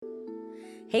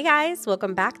Hey guys,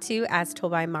 welcome back to As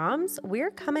Told by Moms.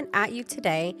 We're coming at you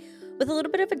today with a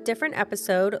little bit of a different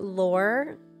episode.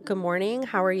 Lore, good morning.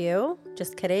 How are you?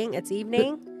 Just kidding. It's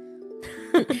evening.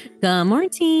 Good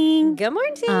morning. Good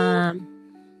morning.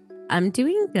 I'm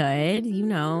doing good. You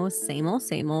know, same old,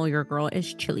 same old. Your girl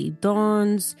is Chili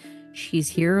Dons. She's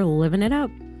here living it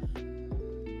up.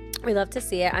 We love to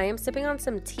see it. I am sipping on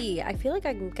some tea. I feel like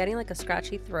I'm getting like a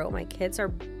scratchy throat. My kids are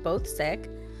both sick.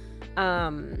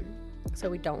 So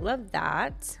we don't love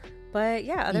that. But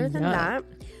yeah, other than that,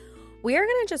 we are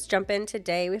going to just jump in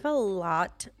today. We have a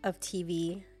lot of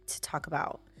TV to talk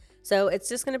about. So it's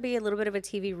just going to be a little bit of a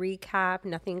TV recap.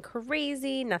 Nothing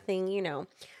crazy, nothing,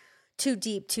 too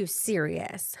deep, too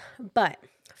serious. But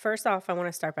first off, I want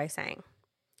to start by saying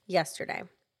yesterday,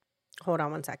 hold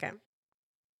on one second.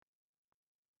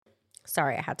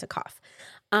 Sorry, I had to cough.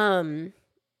 I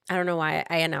don't know why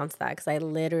I announced that because I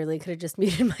literally could have just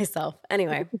muted myself.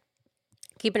 Anyway,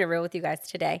 keeping it real with you guys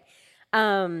today.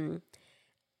 Last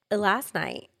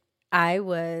night, I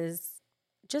was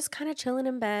just kind of chilling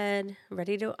in bed,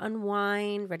 ready to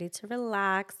unwind, ready to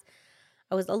relax.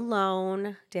 I was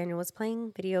alone. Daniel was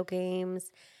playing video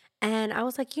games. And I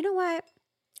was like, you know what?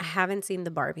 I haven't seen the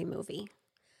Barbie movie.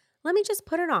 Let me just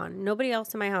put it on. Nobody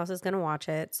else in my house is going to watch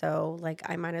it. So,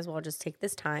 I might as well just take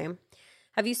this time.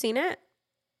 Have you seen it?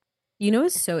 You know,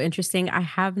 it's so interesting. I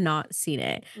have not seen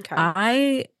it.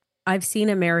 Okay. I've seen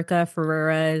America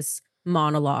Ferrera's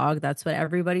monologue. That's what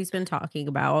everybody's been talking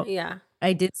about. Yeah.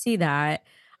 I did see that.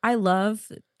 I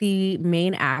love the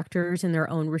main actors in their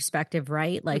own respective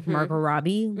right. Like Margot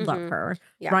Robbie, love her.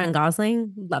 Yeah. Ryan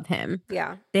Gosling, love him.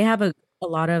 Yeah. They have a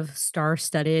lot of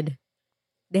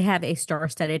they have a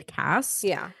star-studded cast.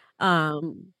 Yeah.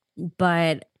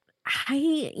 But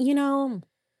I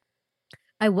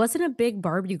wasn't a big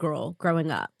Barbie girl growing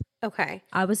up. Okay.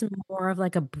 I was more of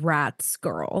like a Bratz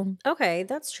girl. Okay.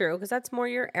 That's true because that's more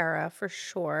your era for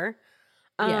sure.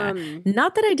 Yeah.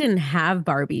 Not that I didn't have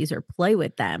Barbies or play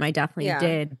with them. I definitely Yeah.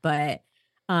 did. But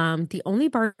the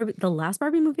last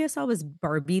Barbie movie I saw was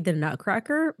Barbie the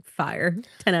Nutcracker. Fire.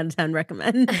 10 out of 10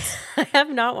 recommend. I have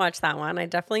not watched that one. I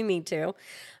definitely need to.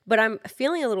 But I'm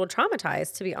feeling a little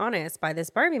traumatized, to be honest, by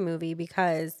this Barbie movie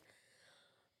because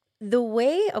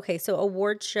so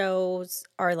award shows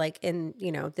are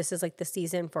this is like the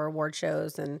season for award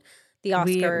shows and the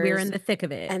Oscars. We're in the thick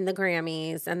of it. And the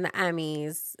Grammys and the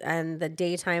Emmys and the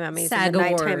daytime Emmys SAG and the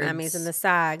nighttime Awards. Emmys and the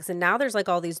SAGs. And now there's like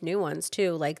all these new ones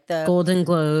too, like the Golden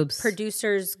Globes.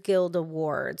 Producers Guild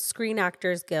Awards, Screen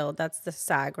Actors Guild. That's the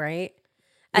SAG, right?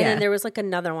 And then there was like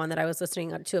another one that I was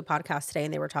listening to a podcast today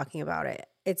and they were talking about it.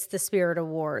 It's the Spirit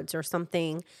Awards or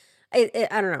something. I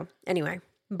don't know. Anyway,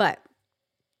 but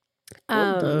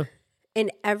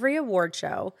in every award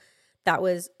show that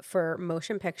was for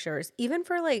motion pictures, even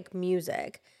for like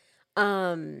music,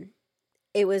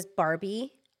 it was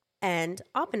Barbie and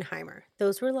Oppenheimer.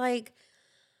 Those were like,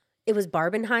 it was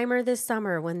Barbenheimer this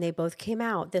summer when they both came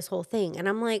out, this whole thing. And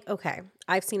I'm like, okay,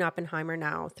 I've seen Oppenheimer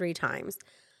now 3 times.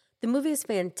 The movie is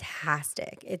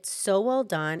fantastic. It's so well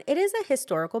done. It is a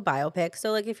historical biopic.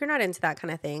 So like, if you're not into that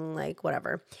kind of thing, like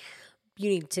whatever, you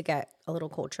need to get a little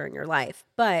culture in your life.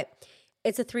 But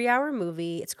it's a 3-hour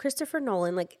movie. It's Christopher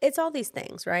Nolan. Like, it's all these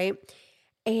things, right?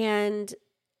 And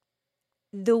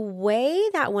the way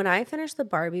that when I finished the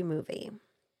Barbie movie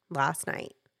last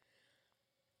night,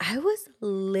 I was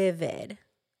livid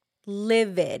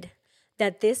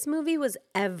that this movie was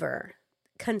ever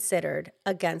considered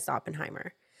against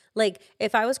Oppenheimer. Like,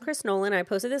 if I was Chris Nolan, I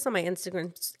posted this on my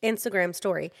Instagram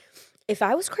story. If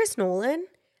I was Chris Nolan,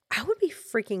 I would be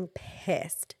freaking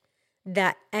pissed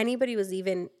that it was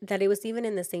even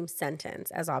in the same sentence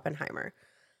as Oppenheimer.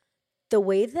 The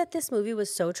way that this movie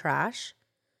was so trash,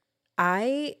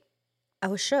 I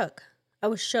was shook. I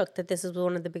was shook that this is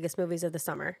one of the biggest movies of the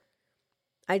summer.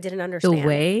 I didn't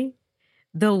understand.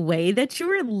 The way that you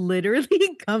were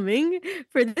literally coming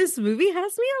for this movie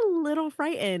has me a little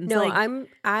frightened. No,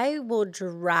 I will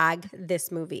drag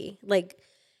this movie. Like,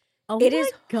 oh it my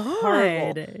is God.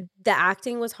 horrible. The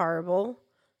acting was horrible.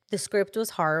 The script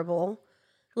was horrible.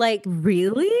 Like,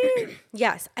 really?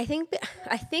 Yes. I think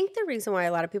the reason why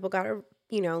a lot of people got,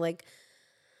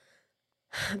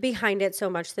 behind it so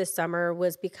much this summer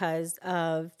was because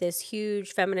of this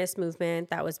huge feminist movement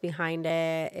that was behind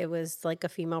it. It was like a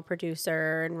female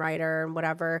producer and writer and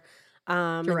whatever.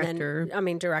 Director.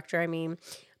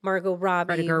 Margot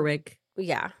Robbie. Greta Gerwig.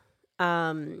 Yeah.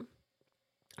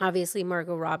 Obviously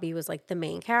Margot Robbie was like the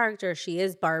main character. She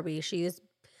is Barbie. She's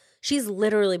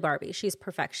literally Barbie. She's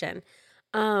perfection.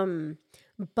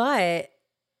 But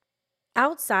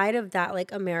outside of that,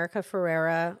 like America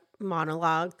Ferrera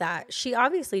monologue that she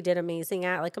obviously did amazing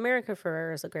at. Like, America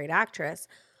Ferrera is a great actress.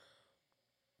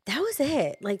 That was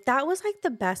it. Like, that was like the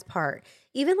best part.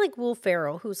 Even like Will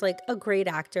Ferrell, who's like a great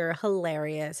actor,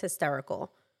 hilarious,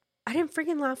 hysterical. I didn't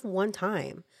freaking laugh one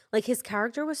time. Like, his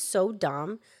character was so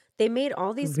dumb. They made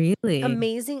all these Really?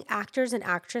 amazing actors and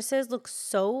actresses look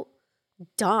so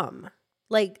dumb.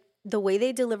 Like, the way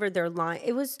they delivered their line,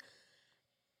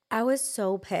 I was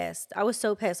so pissed. I was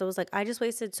so pissed. I was like, I just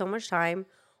wasted so much time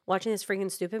watching this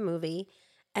freaking stupid movie.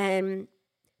 And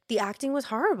the acting was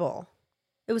horrible.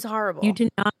 It was You horrible. did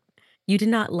not you did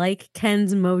not like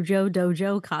Ken's Mojo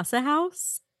Dojo Casa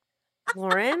House?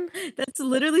 Lauren, That's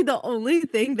literally the only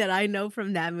thing that I know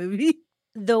from that movie.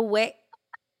 the way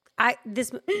I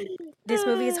this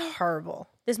movie is horrible.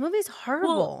 This movie is Well,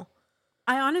 horrible.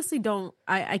 I honestly don't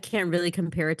I can't really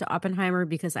compare it to Oppenheimer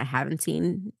because I haven't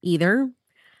seen either.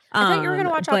 I thought you were going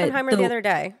to watch But Oppenheimer the other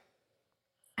day.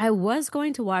 I was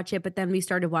going to watch it, but then we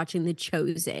started watching The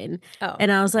Chosen, Oh, and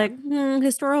I was okay. like,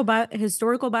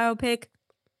 historical biopic,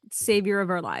 savior of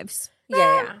our lives. Yeah,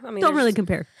 yeah. I mean, Don't really there's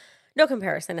compare. no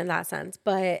comparison in that sense.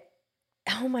 But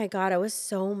oh my God, I was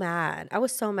so mad. I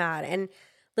was so mad. And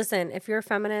listen, if you're a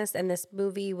feminist and this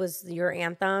movie was your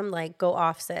anthem, like, go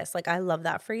off, sis. Like, I love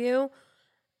that for you.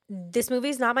 This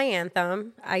movie's not my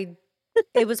anthem.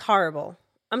 It was horrible.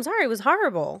 I'm sorry, it was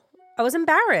horrible. I was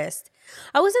embarrassed.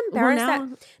 I was Well, embarrassed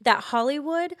now, that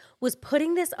Hollywood was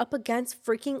putting this up against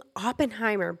freaking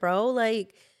Oppenheimer, bro.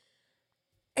 Like,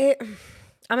 it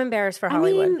I'm embarrassed for I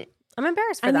Hollywood. mean, I'm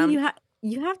embarrassed for I mean, them.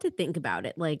 you have to think about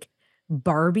it. Like,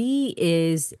 Barbie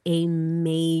is a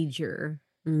major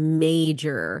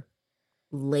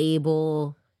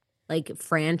label, like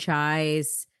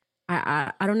franchise.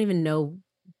 I don't even know.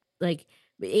 Like,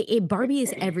 Barbie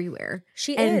is everywhere,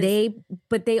 She and is.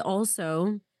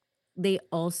 they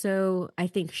also I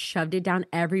think shoved it down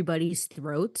everybody's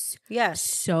throats Yes.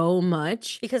 so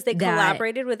much Because they that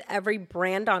collaborated with every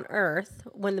brand on earth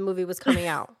when the movie was coming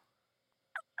out.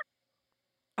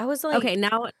 I was okay,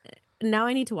 like, now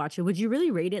I need to watch it. Would you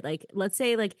really rate it? Like, let's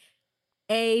say like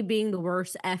A being the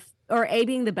worst, F or A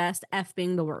being the best, F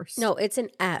being the worst. no, it's an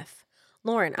F.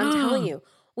 Lauren, I'm telling you,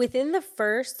 within the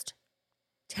first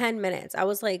 10 minutes, I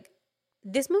was like,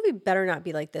 this movie better not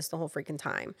be like this the whole freaking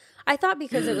time. I thought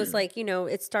because it was like,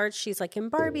 it starts, she's like in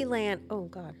Barbie land. Oh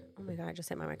God. Oh my God. I just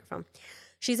hit my microphone.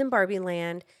 She's in Barbie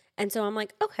land. And so I'm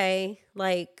like, okay,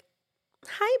 like,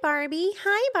 hi Barbie.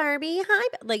 Hi Barbie.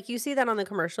 Hi. Like, you see that on the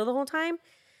commercial the whole time.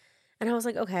 And I was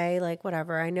like, okay, like,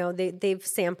 whatever. I know they've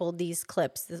sampled these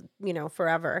clips,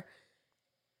 forever.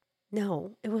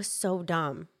 No, it was so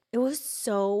dumb. It was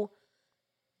so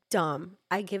dumb.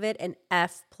 I give it an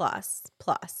F plus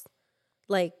plus.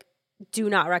 Like, do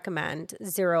not recommend.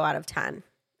 0 out of 10.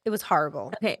 It was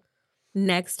horrible. Okay.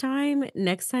 Next time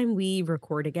we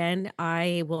record again,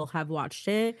 I will have watched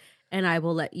it and I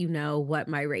will let you know what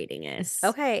my rating is.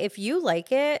 Okay, if you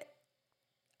like it,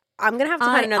 I'm gonna have to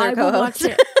find another I will co-host.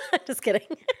 watch it. Just kidding.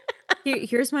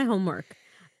 Here's my homework.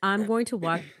 I'm going to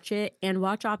watch it and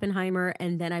watch Oppenheimer,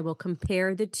 and then I will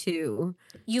compare the two.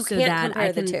 You so can't that compare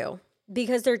I the can. two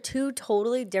because they're two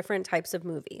totally different types of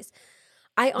movies.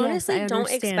 I Yes, honestly I don't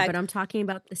understand, but expect. I'm talking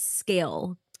about the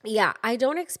scale. Yeah, I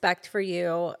don't expect for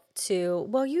you to.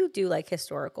 Well, you do like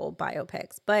historical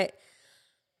biopics, but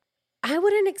I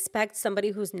wouldn't expect somebody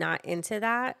who's not into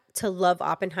that to love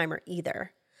Oppenheimer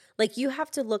either. Like, you have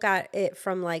to look at it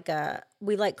from like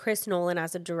we like Chris Nolan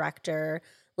as a director.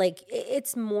 Like,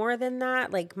 it's more than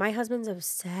that. Like, my husband's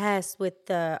obsessed with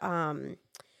the soundtrack.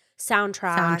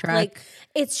 Soundtrack. Like,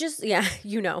 it's just, yeah,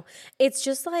 it's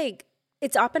just like,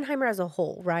 it's Oppenheimer as a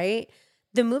whole, right?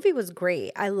 The movie was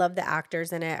great. I love the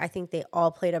actors in it. I think they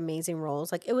all played amazing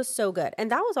roles. Like, it was so good.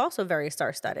 And that was also very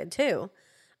star-studded too.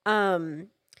 Um,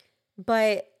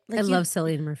 but like, I love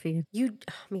Cillian Murphy.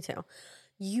 me too.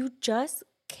 You just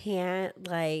can't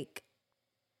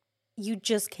you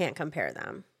just can't compare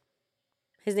them.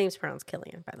 His name's pronounced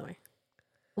Killian, by the way.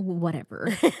 Whatever.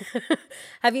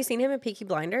 Have you seen him in Peaky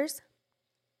Blinders?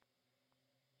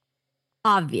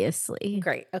 Obviously.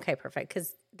 Great. Okay, perfect.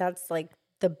 Because that's like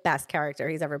the best character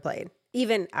he's ever played,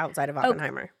 even outside of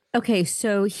Oppenheimer. Okay,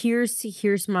 so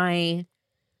here's my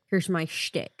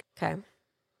shtick. Okay.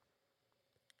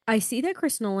 I see that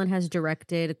Chris Nolan has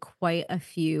directed quite a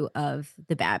few of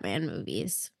the Batman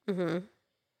movies. Mm-hmm.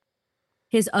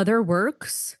 His other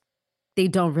works, they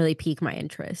don't really pique my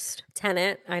interest.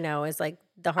 Tenet, I know, is like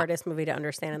the hardest movie to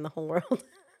understand in the whole world.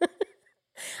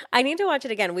 I need to watch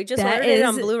it again. We just ordered it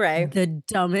on Blu-ray. The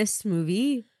dumbest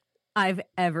movie I've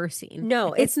ever seen.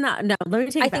 No, it's not. No, let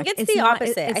me take it back. I think it's the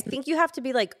opposite. I think you have to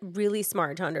be like really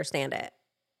smart to understand it.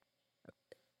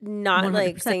 not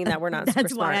like 100%. saying that we're not super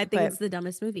That's why I smart, think but it's the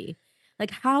dumbest movie. Like,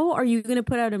 how are you gonna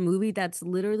put out a movie that's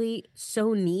literally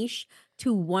so niche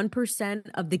to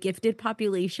 1% of the gifted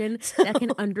population that can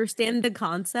so understand the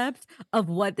concept of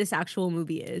what this actual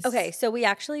movie okay, is? so we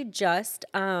actually just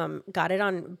got it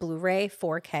on Blu-ray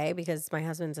 4K because my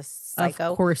husband's a Of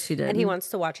psycho course you and he did. wants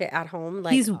to watch it at home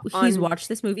like He's on watched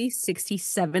this movie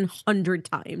 6,700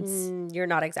 times. you're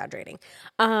not exaggerating.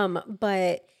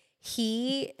 But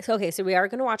okay, so we are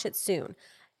going to watch it soon.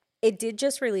 It did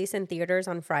just release in theaters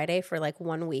on Friday for like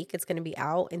 1 week. It's going to be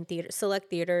out in select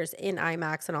theaters in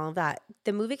IMAX and all of that.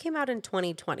 The movie came out in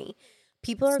 2020.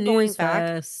 People are going Snooze back.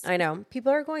 fest. I know.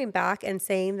 People are going back and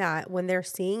saying that when they're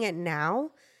seeing it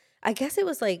now, I guess it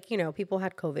was like, people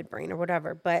had COVID brain or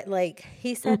whatever, but like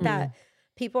he said Mhm. that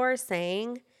people are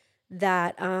saying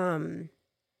that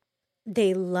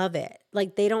they love it.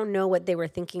 Like they don't know what they were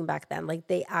thinking back then. Like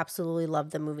they absolutely love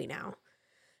the movie now.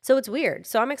 So it's weird.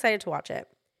 So I'm excited to watch it.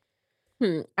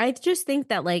 I just think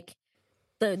that, like,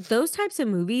 those types of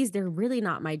movies, they're really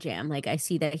not my jam. Like, I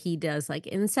see that he does, like,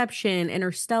 Inception,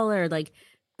 Interstellar, like,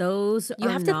 those You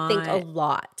are have to think a not.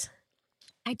 lot.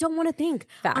 I don't wanna think.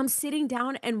 I'm Facts. sitting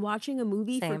down and watching a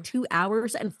movie for Same. 2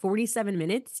 hours and 47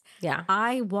 minutes. Yeah.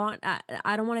 I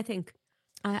don't wanna think.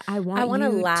 I I want want to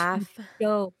you to laugh.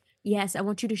 show. Yes, I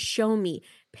want you to show me.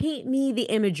 Paint me the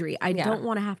imagery. I Yeah. don't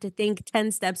wanna have to think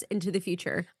 10 steps into the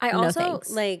future. I No, also thanks.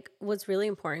 like what's really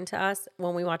important to us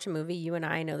when we watch a movie, you and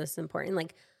I know this is important.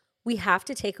 Like we have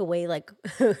to take away like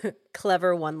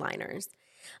clever one-liners.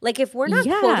 Like if we're not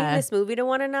quoting Yeah. this movie to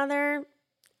one another,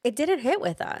 it didn't hit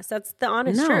with us. That's the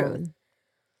honest truth.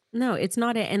 No. No, it's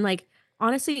not it, and, like,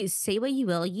 honestly, say what you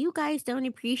will, "You guys don't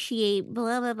appreciate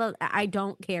blah, blah, blah." I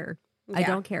don't care. I Yeah.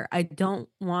 don't care. I don't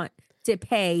want to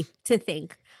pay to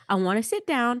think. I wanna sit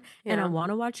down, and I Yeah.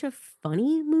 wanna watch a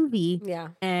funny movie, Yeah.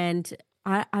 and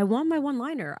I want my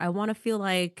one-liner. I wanna feel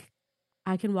like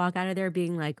I can walk out of there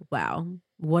being like, "Wow,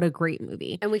 what a great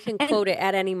movie." And we can And quote it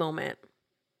at any moment.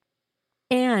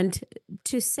 and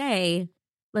to say,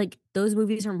 like, those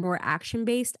movies are more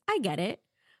action-based, I get it,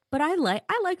 but I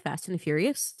like Fast and the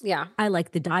Furious. Yeah. I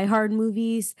like the Die Hard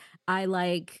movies. I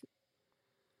like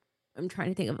I'm trying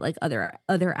to think of, like, other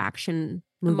action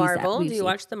movies that Marvel. we've Do you seen.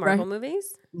 watch the Marvel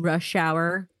movies? Rush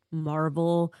Hour,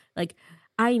 Marvel, like,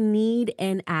 I need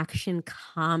an action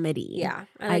comedy. Yeah.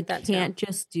 I I like that too. can't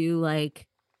just do, like,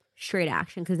 straight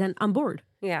action because then I'm bored.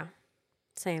 Yeah.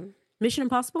 Same. Mission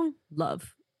Impossible?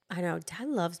 Love. I know. Dad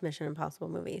loves Mission Impossible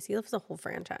movies. He loves the whole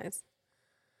franchise.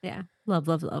 Yeah. Love,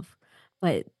 love, love.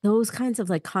 But those kinds of,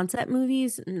 like, concept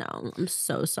movies, no, I'm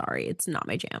so sorry, it's not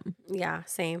my jam. Yeah,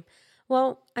 same.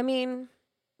 Well, I mean,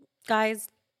 guys,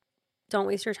 don't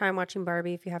waste your time watching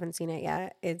Barbie if you haven't seen it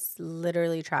yet. It's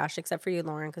literally trash, except for you,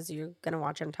 Lauren, because you're gonna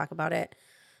watch it and talk about it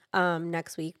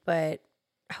next week. But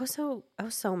I was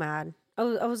so mad. I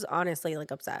was honestly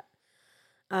like upset.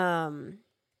 Um,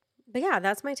 but yeah,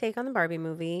 that's my take on the Barbie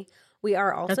movie. We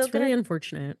are also That's really gonna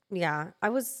unfortunate. Yeah, I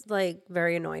was like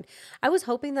very annoyed. I was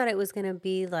hoping that it was gonna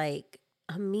be like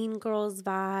a Mean Girls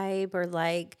vibe or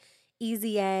like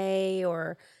Easy A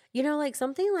or like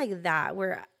something like that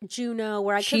where Juno,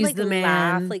 where I could She's like the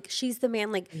laugh, man. like she's the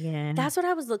man, like Yeah. that's what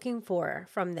I was looking for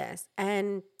from this.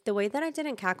 And the way that I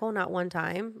didn't cackle not one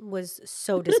time was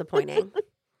so disappointing.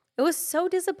 It was so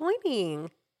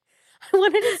disappointing. I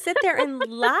wanted to sit there and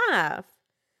laugh.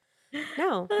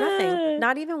 No, nothing. Ah,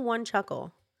 Not even one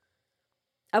chuckle.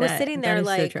 I was that sitting that there is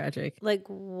so like tragic.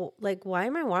 like why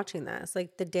am I watching this?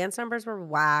 Like the dance numbers were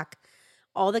whack.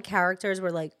 All the characters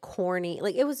were like corny.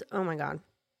 Like it was oh my god.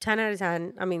 10 out of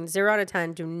 10. I mean 0 out of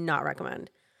 10 do not recommend.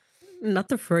 Not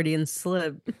the Freudian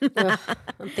slip. Ugh,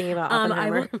 I'm thinking about I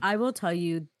Oppenheimer. will tell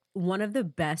you, one of the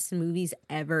best movies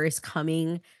ever is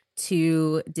coming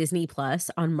to Disney Plus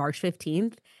on March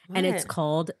 15th, and it's What?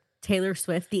 called Taylor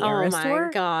Swift: The Oh Eras my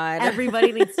Tour. god.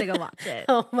 Everybody needs to go watch it.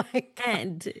 Oh my god.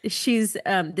 And she's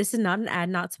this is not an ad,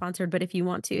 not sponsored, but if you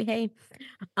want to, hey,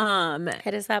 um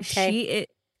Hit us up, Tay.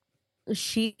 she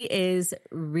she is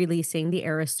releasing the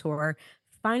Eras Tour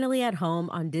finally at home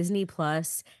on Disney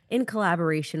Plus in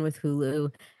collaboration with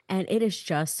Hulu, and it is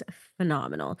just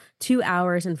phenomenal. 2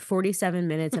 hours and 47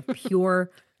 minutes of pure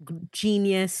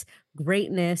genius,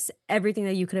 greatness, everything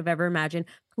that you could have ever imagined,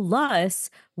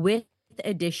 plus with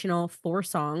additional 4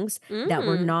 songs that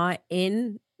were Mm.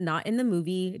 not in the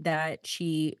movie that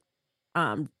she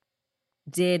um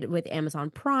did with Amazon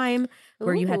Prime,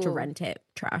 where you had to Ooh. rent it.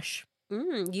 Trash.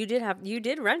 You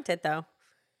did rent it though.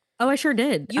 Oh, I sure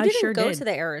did. You I didn't sure go to did.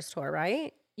 the Eras tour,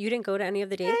 right? You didn't go to any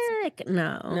of the dates? Heck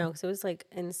no. No, because it was like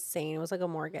insane. It was like a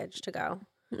mortgage to go.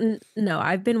 No,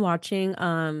 I've been watching,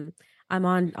 I'm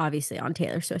on obviously on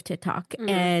Taylor Swift TikTok, Mhm.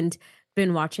 and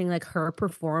been watching, like, her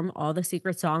perform all the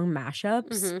Secret Song mashups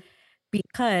Mhm.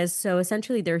 because so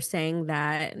essentially they're saying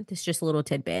that this is just a little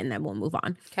tidbit and then we'll move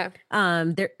on. 'Kay.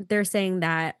 They're saying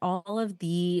that all of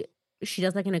the she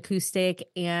does like an acoustic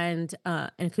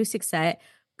set,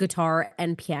 guitar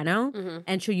and piano, Mhm.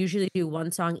 and she'll usually do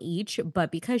one song each,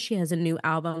 but because she has a new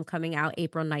album coming out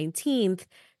April 19th,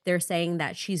 they're saying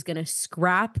that she's gonna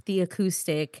scrap the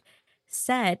acoustic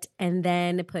set and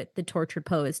then put the Tortured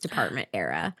Poets Department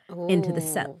era into the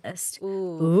set Ooh. list.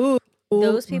 Ooh. Ooh,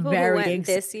 Those people who very went excited.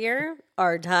 this year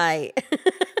are tight.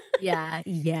 Yeah,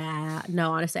 yeah.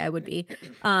 No, honestly, I would be.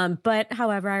 But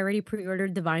however, I already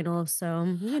pre-ordered the vinyl,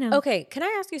 so, Okay, can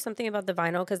I ask you something about the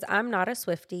vinyl? Because I'm not a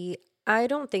Swiftie. I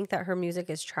don't think that her music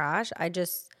is trash.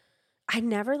 I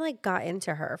never like got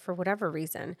into her for whatever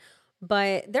reason.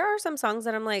 But there are some songs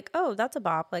that I'm like, oh, that's a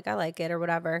bop. Like I like it or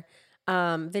whatever.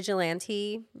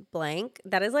 Vigilante blank.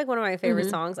 That is like one of my favorite Mhm.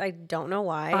 songs. I don't know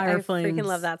why. Fire I freaking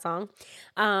love Flames. that song.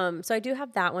 So I do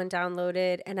have that one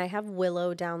downloaded and I have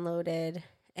Willow downloaded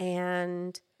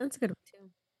and That's a good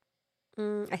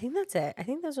one I think that's it. I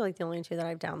think those are like the only two that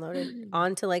I've downloaded too.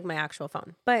 onto like my actual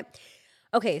phone. But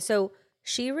okay, so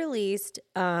she released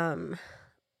the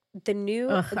new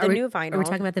Ugh, the new are we vinyl.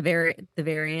 talking about the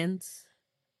variants?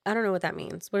 I don't know what that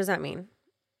means. What does that mean?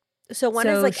 So one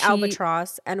is So like she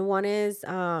albatross and one is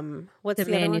what's the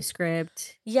the other one?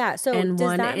 manuscript Yeah, so and does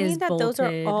one that is mean that those are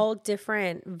bolted. all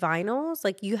different vinyls?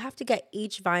 Like you have to get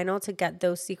each vinyl to get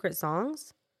those secret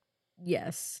songs?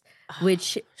 Yes, Oh,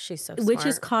 which she's so which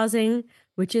is smart. causing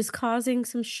which is causing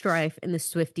some strife in the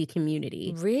Swiftie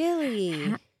community. Ha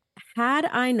Really? Had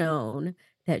I known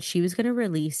that she was gonna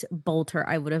release Bolter,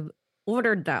 I would have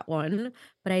ordered that one,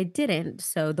 but I didn't,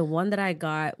 so the one that I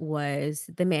got was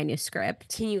the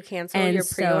manuscript, Can you cancel and your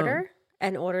so pre-order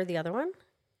and order the other one?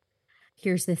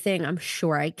 here's the thing, I'm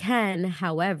sure I can,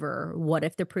 however, what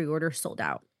if the pre-order sold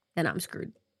out? Then I'm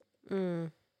screwed.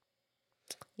 Mm.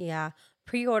 Yeah.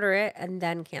 Pre-order it and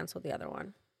then cancel the other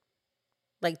one.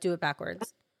 Like do it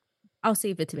backwards. I'll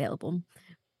see if it's available,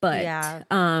 but, Yeah.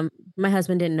 my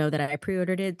husband didn't know that I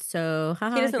pre-ordered it, so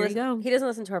haha, here you go. He doesn't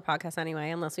listen to our podcast anyway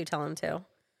unless we tell him to.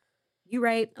 You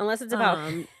right. Unless it's about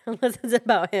Um, unless it's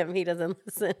about him, he doesn't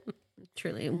listen.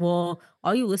 Truly. Well,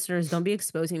 all you listeners, don't be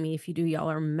exposing me. If you do,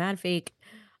 y'all are mad fake.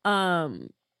 Um,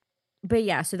 but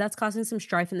yeah, so that's causing some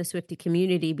strife in the Swiftie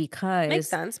community Makes because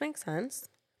sense, makes sense.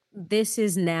 this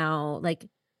is now like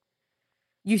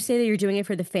you say that you're doing it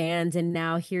for the fans, and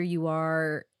now here you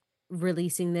are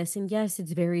releasing this. And yes,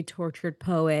 it's very tortured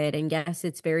poet, and yes,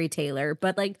 it's very Taylor,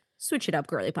 but like switch it up,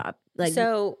 girly pop. Like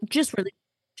So just really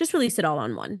just release it all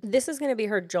on one. this is gonna be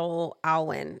her Joel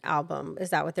Alwyn album. Is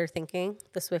that what they're thinking?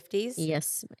 The Swifties?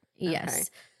 Yes, Okay.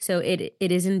 yes. So it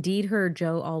is indeed her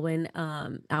Joe Alwyn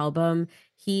album.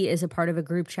 He is a part of a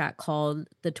group chat called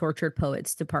the Tortured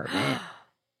Poets Department.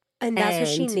 And that's what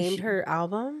she And named she her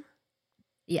album?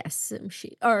 yes,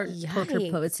 she or Tortured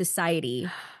Poets Yikes. Society,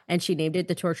 and she named it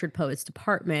the Tortured Poets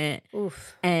Department,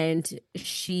 Oof. and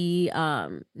she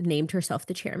named herself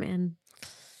the chairman.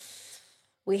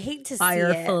 We hate to see Fire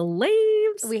it.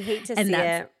 flames. We hate to And see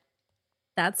that's it.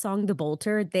 that song, The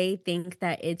Bolter, they think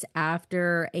that it's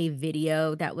after a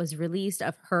video that was released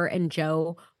of her and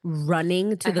Joe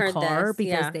running I to the heard car this.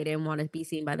 because Yeah. they didn't wanna be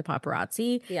seen by the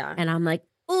paparazzi, Yeah. and I'm like,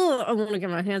 oh, I wanna get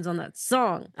my hands on that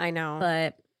song." I know.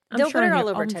 But They'll put it all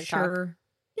over I'm TikTok. sure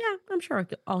yeah, I'm sure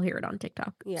I'll hear it on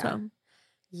TikTok, Yeah. so,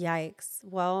 Yikes.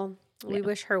 Well, we yeah.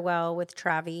 wish her well with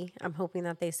Travi. I'm hoping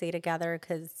that they stay together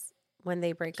because when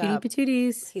they break Cutie up,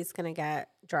 patooties. he's gonna get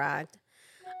dragged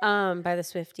by the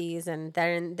Swifties, and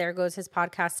then there goes his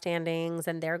podcast standings,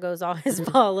 and there goes all his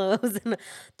Mhm. follows. And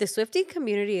the Swiftie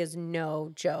community is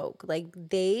no joke. Like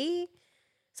they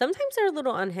sometimes they're a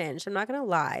little unhinged. I'm not gonna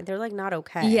lie. They're like not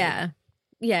okay. Yeah.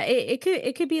 Yeah,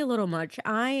 it could be a little much.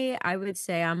 I would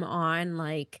say I'm on,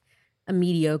 like, a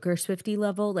mediocre Swiftie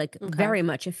level, like, Okay. very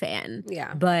much a fan,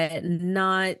 Yeah. but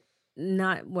not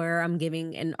where I'm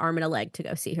giving an arm and a leg to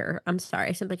go see her. I'm sorry,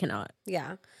 I simply cannot.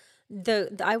 Yeah.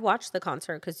 I watched the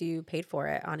concert because you paid for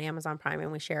it on Amazon Prime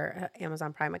and we share a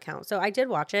Amazon Prime account. So I did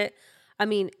watch it. I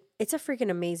mean, it's a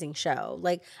freaking amazing show.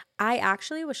 Like I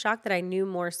actually was shocked that I knew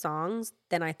more songs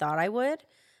than I thought I would.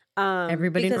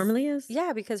 Everybody Because normally is.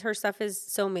 yeah, because her stuff is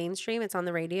so mainstream. It's on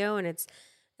the radio and it's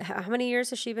how many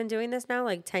years has she been doing this now?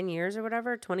 Like 10 years or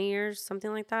whatever, 20 years,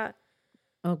 something like that.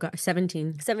 Oh god,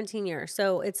 17. 17 years.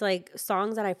 So it's like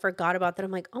songs that I forgot about that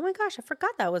I'm like, oh my gosh, I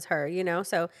forgot that was her, you know?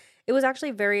 So it was actually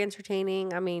very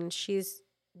entertaining. I mean, she's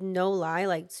no lie,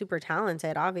 like super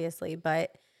talented, obviously,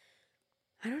 but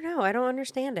I don't know. I don't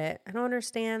understand it. I don't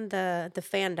understand the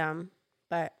fandom,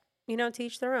 but you know, to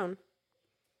each their own.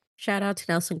 Shout out to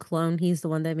Nelson Cologne. He's the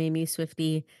one that made me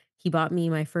Swiftie. He bought me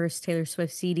my first Taylor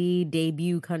Swift CD,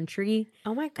 Debut Country.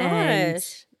 Oh my And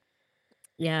gosh.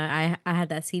 yeah, I had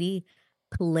that CD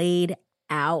played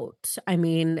out. I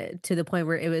mean, to the point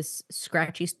where it was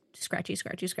scratchy, scratchy,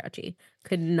 scratchy, scratchy.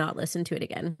 Could not listen to it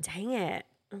again. Dang it.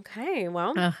 Okay.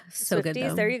 Well, Ugh, so good Swifties,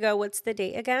 though. there you go. What's the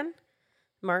date again?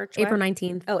 March April what?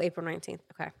 19th. Oh, April 19th.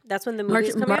 Okay. That's when the movie March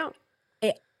is coming Mar out?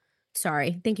 eh,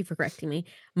 sorry, thank you for correcting me.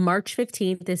 March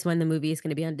 15th is when the movie is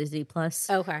gonna be on Disney Plus.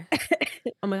 Okay.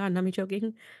 Oh my god, not me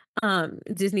joking.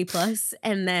 Disney Plus,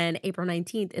 and then April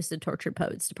 19th is the Tortured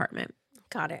Poets Department.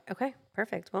 Got it. Okay,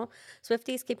 perfect. Well,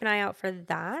 Swifties, keep an eye out for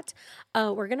that.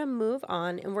 We're going to move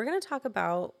on and we're going to talk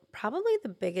about probably the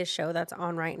biggest show that's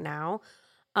on right now.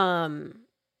 Um,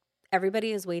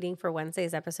 Everybody is waiting for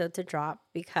Wednesday's episode to drop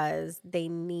because they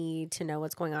need to know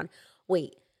what's going on.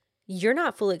 Wait, you're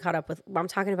not fully caught up with, I'm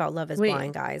talking about Love is Wait,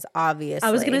 Blind, guys, I was gonna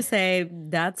obviously. say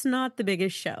that's not the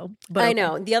biggest show, but I okay.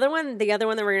 know. The other one that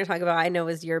we're going to talk about, I know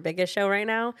is your biggest show right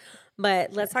now.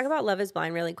 But let's talk Yes. about Love is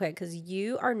Blind really quick because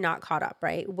you are not caught up,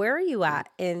 right? Where are you at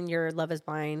in your Love is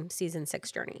Blind season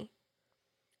 6 journey?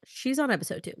 She's on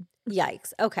episode 2.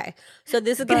 Yikes. Okay. So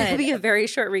this is going to But be a very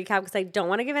short recap because I don't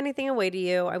want to give anything away to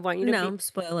you. I want you to be no,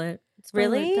 spoil it.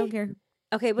 Spoil it, don't really care.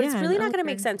 okay, but it's Yeah, I really not don't going to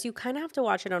make care. sense. You kind of have to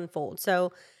watch it unfold.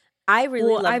 So I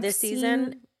really Well, love this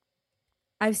season.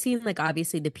 I've seen, like,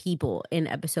 obviously the people in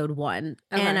episode 1,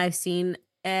 and Okay. I've seen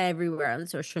everywhere on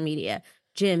social media,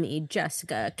 Jimmy,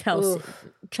 Jessica, Kelsey, Oof.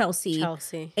 Chelsea,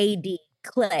 Chelsea. AD,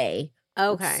 Clay,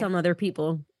 Okay. some other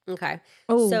people. Okay.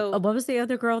 Oh, So what was the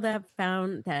other girl that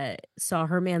saw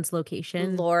her man's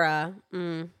location? Laura,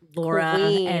 Laura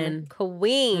Queen, and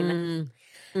Queen.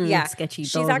 mm, Yeah, sketchy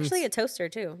she's actually those. a toaster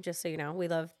too. Just so you know, we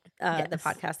love the Yes.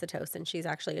 podcast, The Toast, and she's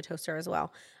actually a toaster as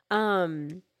well.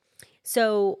 Um,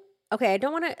 so okay,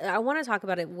 I want to talk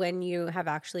about it when you have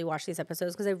actually watched these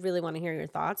episodes because I really want to hear your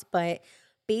thoughts. But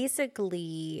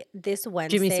basically, this Jimmy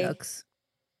Wednesday, sucks.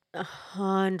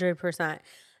 100%.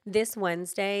 This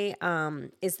Wednesday,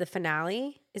 is the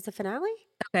finale. Is the finale?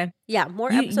 Okay. Yeah,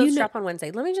 more You episodes know drop on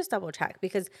Wednesday. Let me just double check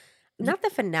because y not the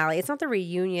finale. It's not the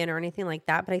reunion or anything like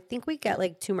that, but I think we get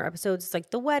like two more episodes. It's like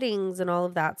the weddings and all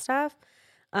of that stuff.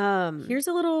 Um, here's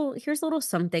a little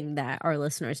something that our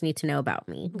listeners need to know about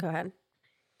me. Go ahead.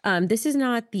 This is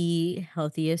not the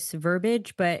healthiest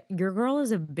verbiage, but your girl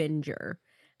is a binger.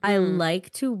 I Mm,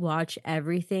 like to watch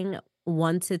everything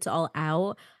once it's all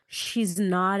out. She's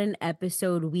not an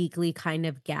episode weekly kind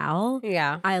of gal.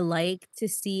 yeah. I like to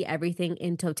see everything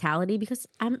in totality because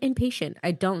I'm impatient.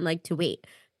 I don't like to wait.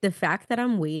 The fact that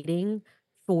I'm waiting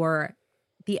for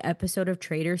the episode of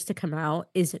Traitors to come out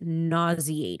is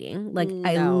nauseating. Like,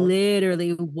 I No,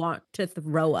 literally want to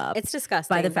throw up it's by the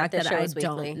disgusting that fact this that show I is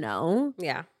don't weekly. know.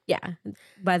 Yeah. Yeah,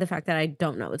 by the fact that I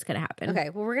don't know what's gonna happen. Okay.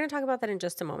 Well, we're going to talk about that in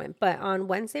just a moment. But on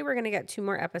Wednesday, we're going to get two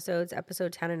more episodes,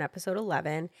 episode 10 and episode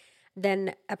 11.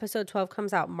 Then episode 12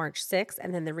 comes out March 6th,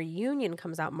 and then the reunion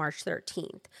comes out March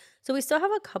 13th. So we still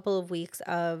have a couple of weeks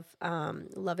of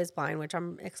Love is Blind, which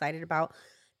I'm excited about.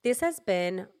 This has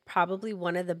been probably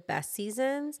one of the best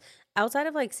seasons outside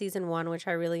of like season 1, which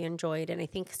I really enjoyed. And I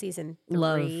think season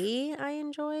Love. 3 I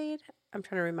enjoyed. I'm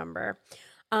trying to remember.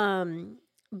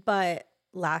 But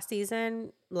last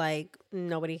season, like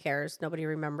nobody cares, nobody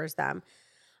remembers them.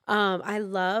 I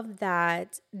love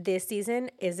that this season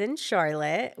is in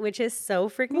Charlotte, which is so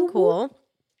freaking Woo woo. cool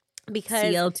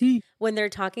because CLT, when they're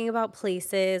talking about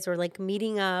places or like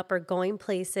meeting up or going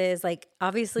places, like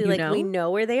obviously you like we know?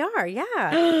 know where they are. Yeah.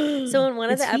 So in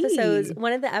It's he.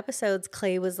 one of the episodes,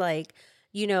 Clay was like,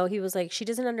 he was like, she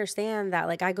doesn't understand that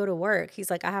like I go to work. He's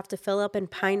like, I have to fill up in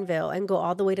Pineville and go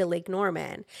all the way to Lake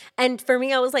Norman. And for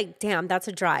me, I was like, damn, that's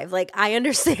a drive. Like I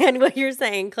understand what you're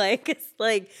saying, Clay, because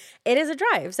like it is a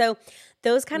drive. So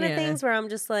those kind of Yeah. things where I'm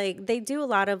just like, they do a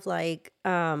lot of like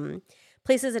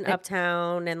places in I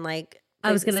Uptown and like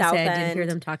I was places gonna say South I did hear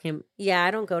End. them talking Yeah, I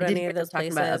don't go I to did any hear of them those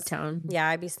talking about places. Uptown. Yeah,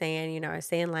 I'd be staying, I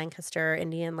stay in Lancaster,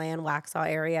 Indian Land, Waxhaw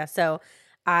area. So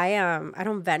I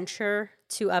don't venture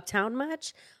to Uptown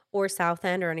much or South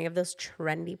End or any of those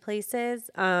trendy places.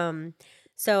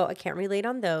 So I can't relate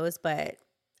on those, but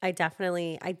I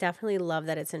definitely love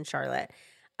that it's in Charlotte.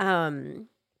 Um,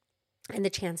 and the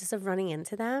chances of running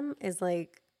into them is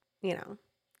like, you know,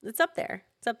 it's up there.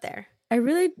 It's up there. I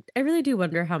really do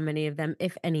wonder how many of them,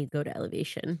 if any, go to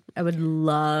Elevation. I would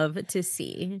love to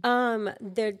see.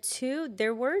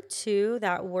 There were two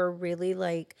that were really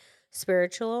like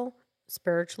spiritual,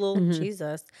 Mhm.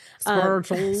 Jesus,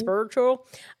 Spiritual.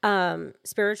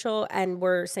 spiritual, and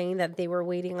were saying that they were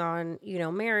waiting on,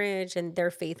 marriage and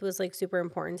their faith was like super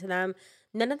important to them.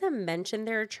 None of them mentioned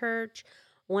their church.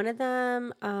 One of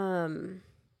them,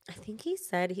 I think he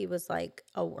said he was like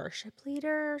a worship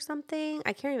leader or something.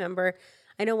 I can't remember.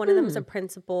 I know one of them is a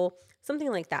principal, something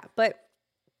like that. But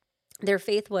their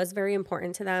faith was very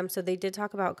important to them. So they did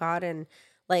talk about God, and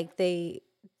like they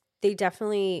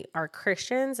definitely are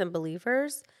Christians and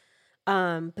believers.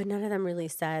 But none of them really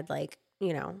said like,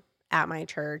 at my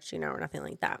church, or nothing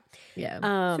like that. Yeah.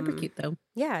 Super Um, cute though.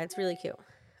 yeah, it's really cute.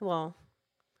 Well,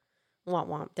 womp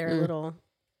womp. They're a Mm. little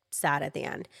sad at the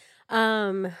end. But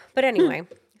Hmm. anyway,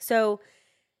 so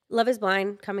Love is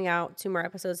Blind coming out 2 more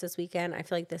episodes this weekend. I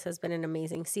feel like this has been an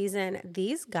amazing season.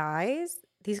 These guys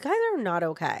are not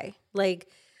okay. Like,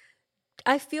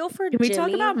 I feel for Can we talk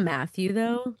Jimmy. about Matthew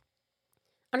though?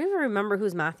 I don't even remember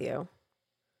who's Matthew.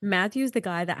 Matthew's the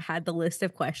guy that had the list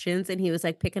of questions and he was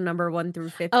like, pick a number 1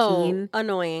 through Oh, 15.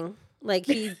 annoying. Like,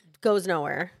 he goes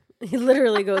nowhere. He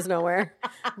literally goes nowhere.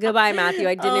 Goodbye, Matthew.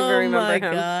 I didn't even Oh remember my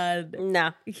him. God. No.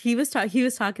 He was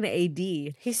talking to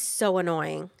AD. He's so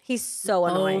annoying. He's so Oh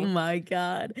annoying. my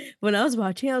God. When I was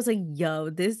watching, I was like,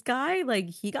 yo, this guy, like,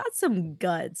 he got some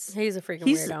guts. He's a freaking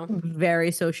He's weirdo.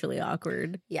 very socially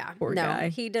awkward. Yeah. Poor No, guy.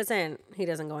 he doesn't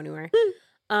go anywhere.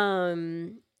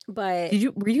 Um, but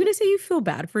Were you gonna say you feel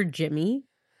bad for Jimmy?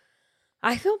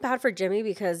 I feel bad for Jimmy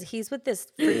because he's with this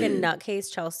freaking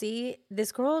nutcase Chelsea.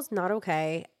 This girl is not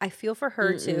okay. I feel for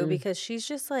her too Mm-mm. because she's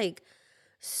just like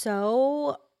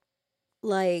so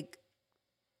like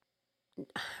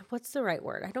what's the right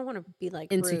word? I don't want to be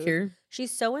like rude. Insecure.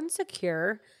 She's so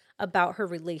insecure about her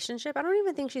relationship. I don't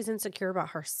even think she's insecure about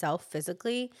herself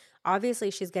physically.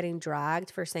 Obviously, she's getting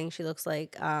dragged for saying she looks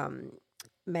like Megan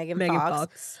Megan Fox,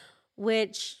 Fox.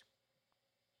 which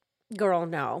girl,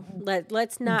 no.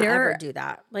 Let's not ever There do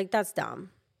that. Like, that's dumb.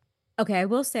 Okay, I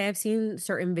will say I've seen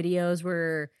certain videos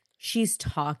where she's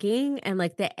talking and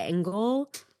like the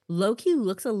angle low-key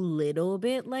looks a little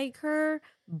bit like her,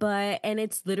 and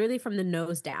it's literally from the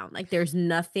nose down. Like there's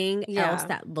nothing else Yeah.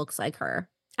 that looks like her.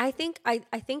 I think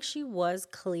she was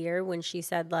clear when she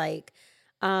said like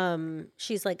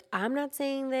she's like, I'm not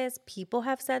saying this. People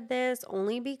have said this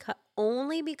only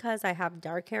because I have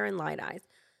dark hair and light eyes.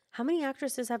 How many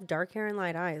actresses have dark hair and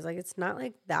light eyes? Like, it's not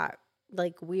like that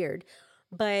like weird.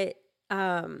 But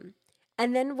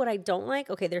and then what I don't like,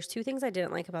 okay, there's two things I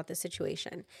didn't like about this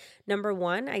situation. Number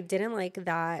one, I didn't like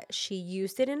that she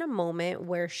used it in a moment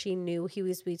where she knew he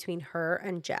was between her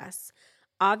and Jess.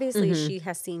 Obviously, Mhm. she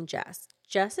has seen Jess.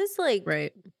 Jess is like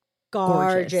Right.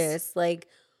 Gorgeous. gorgeous, like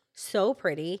so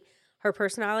pretty. Her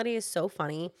personality is so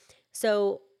funny.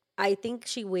 So I think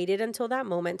she waited until that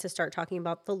moment to start talking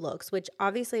about the looks, which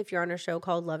obviously, if you're on a show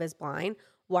called Love is Blind,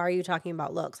 why are you talking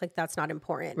about looks? Like, that's not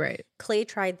important. Right. Clay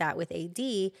tried that with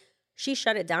AD. She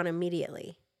shut it down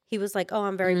immediately. He was like, "Oh,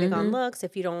 I'm very big on Mhm. looks.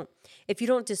 If you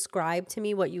don't describe to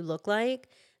me what you look like,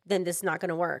 then this is not going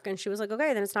to work." And she was like,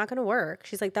 "Okay, then it's not going to work."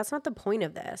 She's like, "That's not the point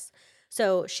of this."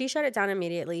 So she shut it down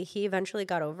immediately. He eventually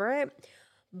got over it,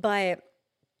 but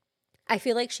I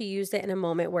feel like she used it in a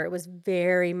moment where it was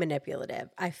very manipulative.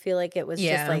 I feel like it was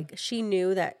just Yeah. like she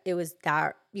knew that it was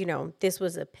that, this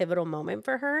was a pivotal moment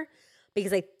for her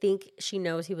because I think she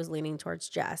knows he was leaning towards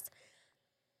Jess.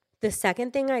 The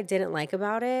second thing I didn't like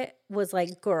about it was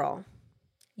like, girl,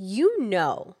 you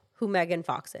know who Megan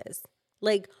Fox is.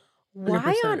 Like, why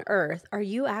on 100%. earth are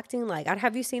you acting like,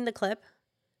 have you seen the clip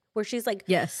where she's like,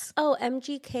 Yes. oh,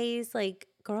 MGK's like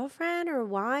girlfriend or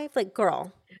wife? Like,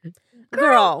 girl,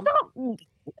 Girl, girl, don't get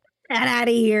that out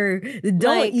of here. Don't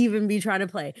like, even be trying to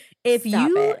play. stop it. If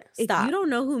you Stop. don't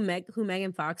know who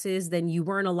Megan Fox is, then you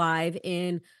weren't alive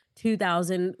in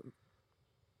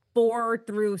 2004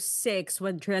 through 6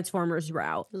 when Transformers were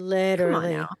out. Come on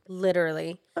now. Literally,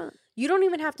 literally. Uh, You don't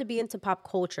even have to be into pop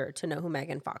culture to know who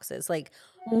Megan Fox is. Like,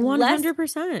 less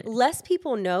 100%. less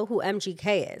people know who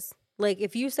MGK is. Like,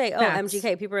 if you say, "Oh, Facts.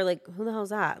 MGK," people are like, "Who the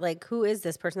hell's that?" Like, who is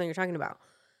this person that you're talking about?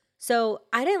 So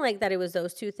I didn't like that it was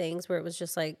those two things where it was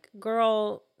just like,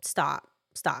 "Girl, stop,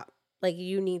 stop. Like,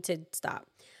 you need to stop."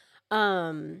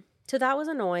 So that was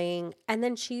annoying. And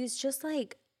then she's just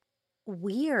like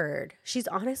weird. She's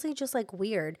honestly just like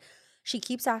weird. She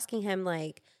keeps asking him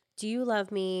like, "Do you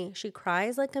love me?" She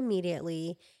cries like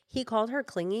immediately. He called her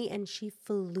clingy and she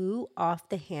flew off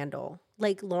the handle.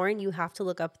 Like, Lauren, you have to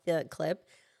look up the clip.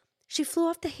 She flew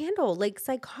off the handle like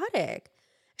psychotic.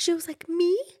 She was like,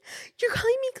 "Me? You're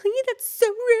calling me clingy? That's so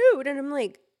rude." And I'm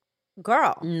like,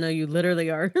 "Girl, No, you literally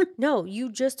are. no,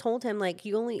 you just told him like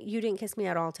you didn't kiss me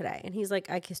at all today." And he's like,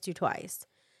 "I kissed you twice."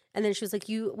 And then she was like,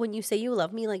 when you say you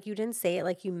love me, like you didn't say it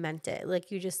like you meant it.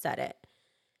 Like you just said it."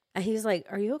 And he's like,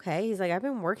 "Are you okay?" He's like, "I've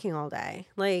been working all day."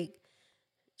 Like,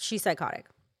 she's psychotic.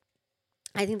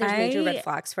 I think there's major red I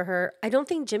flags for her. I don't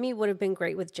think Jimmy would have been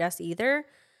great with Jess either.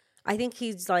 I think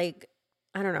he's like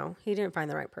I don't know. He didn't find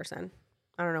the right person.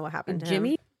 I don't know what happened to him.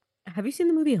 Jimmy, have you seen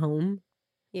the movie Home?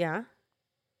 Yeah.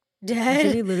 Dead.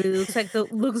 Jimmy literally looks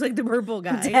like the purple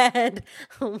guy. Dead.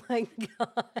 Oh my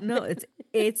God. No,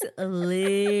 it's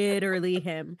literally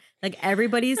him. Like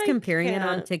everybody's I comparing it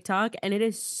on can't. TikTok and it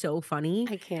is so funny.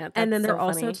 I can't. And That's then they're so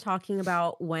also funny. talking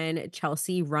about when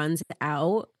Chelsea runs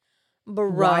out.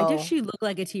 Why does Bro. she look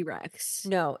like a T-Rex?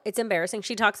 No, it's embarrassing.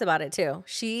 She talks about it too.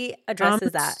 She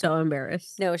addresses that. So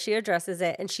embarrassed. No, she addresses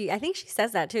it. And I think she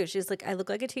says that too. She's like, I look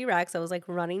like a T-Rex. I was like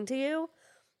running to you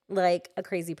like a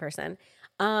crazy person.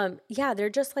 Yeah, they're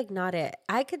just like not it.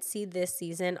 I could see this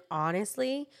season,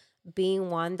 honestly, being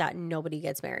one that nobody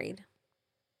gets married.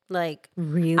 Like, I'll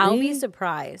be Really?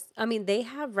 surprised. I mean, they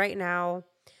have right now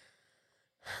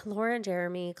Laura and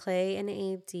Jeremy, Clay and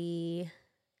AD,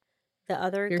 the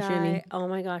other Here's guy. Jimmy. Oh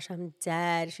my gosh, I'm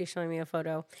dead. She's showing me a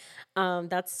photo.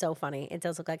 That's so funny. It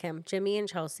does look like him. Jimmy and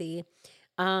Chelsea.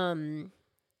 Um,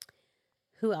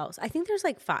 who else? I think there's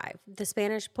like five. The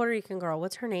Spanish Puerto Rican girl.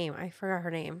 What's her name? I forgot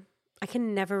her name. I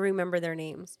can never remember their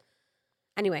names.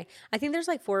 Anyway, I think there's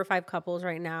like 4 or 5 couples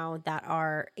right now that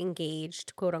are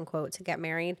engaged, quote unquote, to get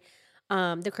married.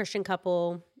 The Christian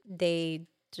couple, they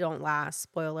don't last.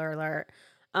 Spoiler alert.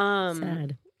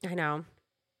 Sad. I know.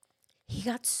 He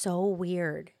got so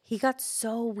weird. He got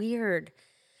so weird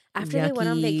after they went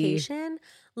on Yucky. vacation.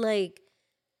 Like,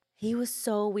 he was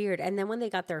so weird. And then when they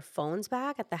got their phones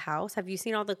back at the house, have you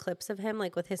seen all the clips of him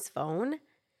like with his phone?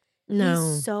 He's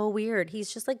No. so weird.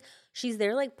 He's just like, she's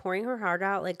there like pouring her heart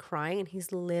out, like crying, and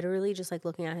he's literally just like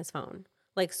looking at his phone,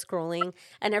 like scrolling.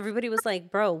 And everybody was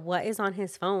like, bro, what is on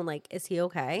his phone? Like, is he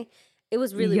okay? It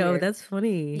was really Yo, weird. that's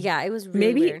funny. Yeah, it was really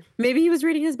Maybe weird. maybe he was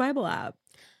reading his Bible app.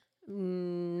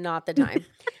 Not the time.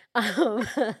 Um,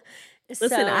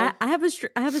 Listen, I, so I have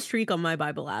I have a streak on my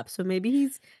Bible app, so maybe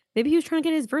he was trying to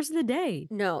get his verse of the day.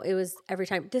 no, it was every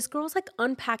time. This girl's like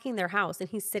unpacking their house and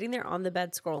he's sitting there on the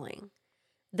bed scrolling.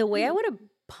 The way I would have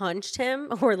punched him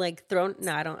or like thrown,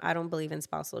 no, I don't believe in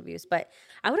spousal abuse, but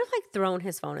I would have like thrown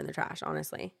his phone in the trash,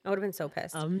 honestly. I would have been so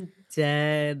pissed. I'm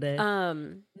dead. So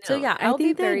No, yeah, I I'll be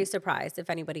think that very surprised if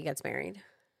anybody gets married.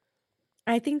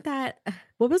 I think that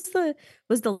what was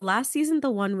the last season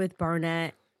the one with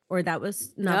Barnett, or that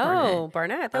was not Barnett? No,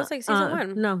 Barnett, that was like season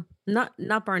one. No,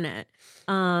 not Barnett.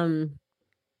 Um,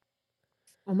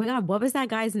 oh my God, what was that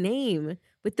guy's name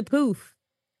with the poof?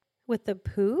 With the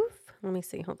poof? Let me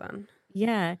see. Hold on.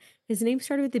 Yeah, his name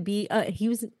started with the B. He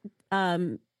was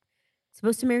um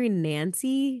supposed to marry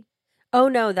Nancy. Oh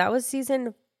no, that was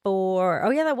season 4. Oh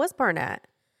yeah, that was Barnett.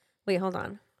 Wait, hold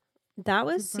on. That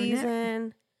Was was it Barnett?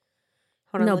 season.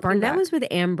 Hold on, No, looking Barnett was back.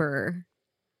 with Amber.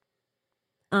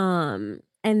 And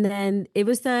then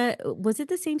was it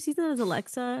the same season as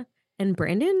Alexa and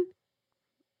Brandon?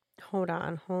 Hold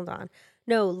on.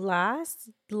 No,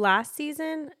 last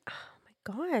season.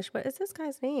 Oh my gosh, what is this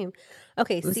guy's name?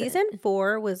 Okay, Was season it?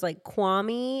 4 was like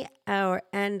Kwame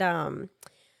and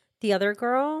the other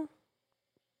girl,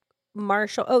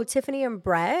 Marshall. Oh, Tiffany and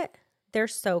Brett. They're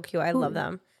so cute. I love Who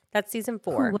them. That's season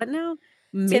who 4. what now?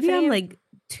 Maybe Tiffany I'm and like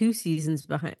 2 seasons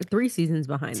behind, 3 seasons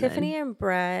behind Tiffany then. and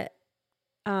Brett.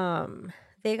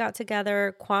 They got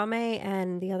together. Kwame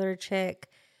and the other chick.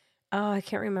 Oh, I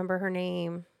can't remember her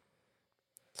name.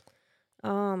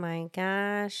 Oh my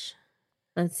gosh.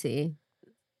 Let's see.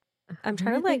 I'm Where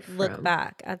trying are to they like look from?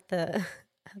 back at the at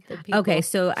the Okay, people.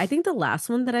 so I think the last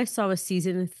one that I saw was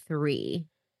season 3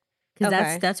 because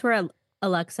Okay. that's where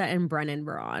Alexa and Brennan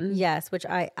were on. Yes, which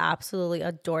I absolutely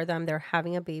adore them. They're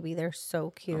having a baby. They're so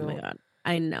Oh my cute. God.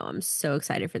 I know. I'm so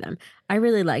excited for them. I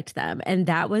really liked them. And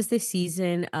that was the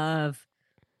season of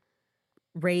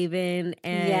Raven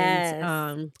and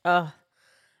Yes. Oh,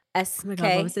 oh my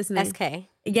God, what was SK. his name? SK.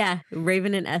 Yeah,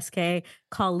 Raven and SK,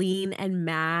 Colleen and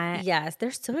Matt. Yes,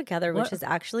 they're still together, which is What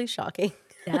actually shocking.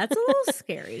 That's a little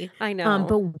scary. I know.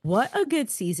 But what a good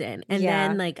season. And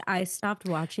then Yeah. like I stopped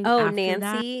watching Oh, after that.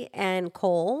 Nancy and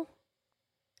Cole.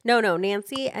 No,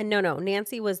 Nancy and no,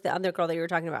 Nancy was the other girl that you were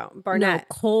talking about. No, Barnett,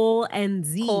 Cole and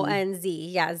Cole Z. and Z.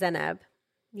 Yeah, Zeneb.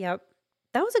 Yep.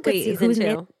 That was a good Wait, season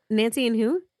too. Nancy and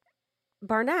who?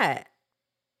 Barnett.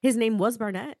 His name was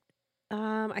Barnett.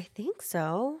 I think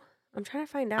so. I'm trying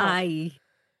to find out. I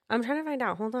I'm trying to find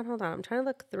out. Hold on. I'm trying to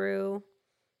look through.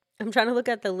 I'm trying to look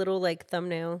at the little like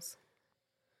thumbnails.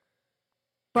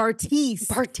 Bartice.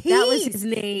 That was his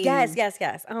Bartiz. name. Yes.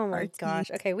 Oh my Bartice.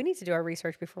 gosh. Okay, we need to do our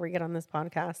research before we get on this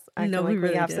podcast. No, Acting we like we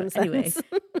really have do. some Anyway,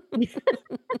 sense.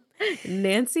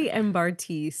 Nancy and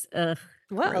Bartice. Ugh,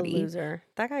 What a Brady. loser.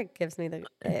 That guy gives me the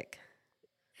ick.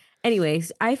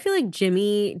 Anyways, I feel like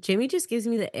Jimmy just gives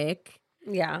me the ick.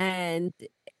 Yeah. And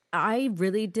I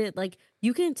really did like,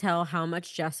 you can tell how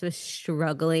much Jess was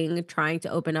struggling trying to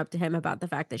open up to him about the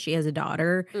fact that she has a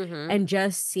daughter, Mhm. and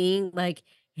just seeing, like,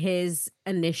 his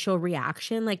initial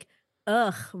reaction, like,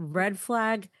 ugh, red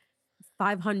flag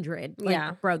 500. Like,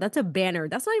 Yeah. bro, that's a banner.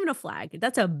 That's not even a flag.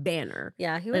 That's a banner.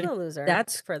 Yeah, he was Like, a loser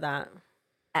that's for that.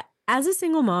 as a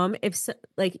single mom, if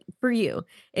like for you,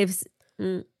 if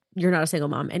you're not a single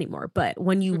mom anymore, but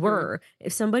when you Mhm. were,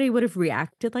 if somebody would have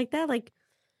reacted like that, like,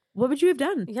 what would you have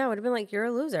done? Yeah, I would have been like, "You're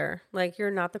a loser. Like, you're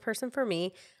not the person for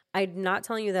me. I'm not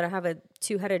telling you that I have a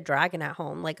two-headed dragon at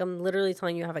home. Like, I'm literally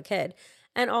telling you I have a kid."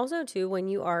 And also, too, when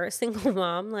you are a single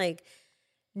mom, like,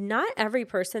 not every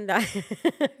person that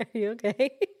Are you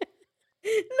okay?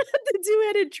 Not the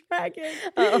two-headed dragon.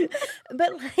 Oh,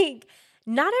 but, like,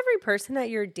 not every person that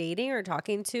you're dating or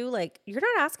talking to, like, you're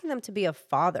not asking them to be a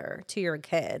father to your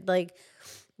kid. Like,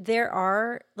 there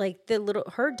are, like,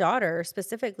 her daughter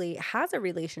specifically has a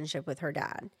relationship with her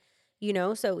dad, you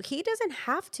know? So he doesn't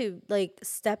have to, like,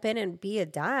 step in and be a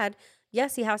dad.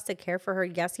 Yes, he has to care for her.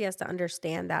 Yes, he has to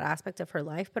understand that aspect of her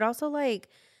life, but also, like,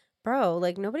 bro,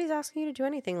 like, nobody's asking you to do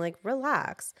anything. Like,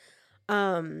 relax.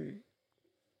 Um,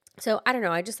 so I don't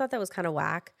know. I just thought that was kind of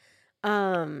whack.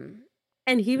 Um,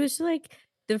 And he was like,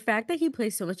 the fact that he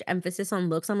placed so much emphasis on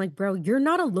looks, I'm like, bro, you're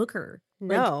not a looker.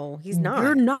 Like, no, he's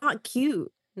you're not. not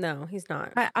cute. No, he's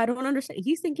not. I don't understand.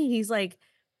 He's thinking he's like,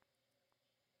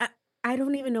 I, I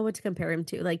don't even know what to compare him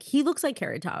to. Like, he looks like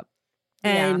Carrot Top.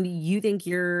 Yeah. And you think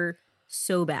you're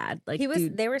so bad. Like,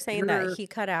 dude, They were saying that you're they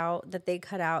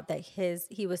cut out that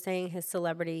he was saying his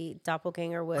celebrity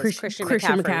doppelganger was Christian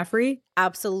Christian McCaffrey. McCaffrey.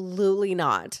 Absolutely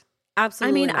not. I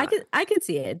Absolutely mean, not. I could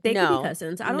see it. They could be No,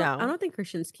 cousins. I no. don't think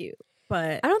Christian's cute,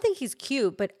 but I don't think he's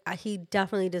cute, but he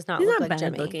definitely does not he's look not like bad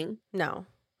Jimmy. looking. No,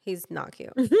 he's not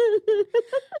cute.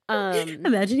 Um,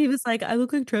 Imagine he was like, I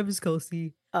look like Travis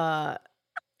Kelce. uh,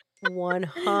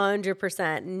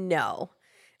 100% no.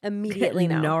 Immediately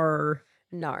no. Nar.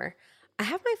 Nar. I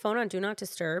have my phone on Do Not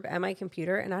Disturb at my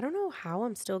computer, and I don't know how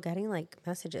I'm still getting like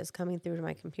messages coming through to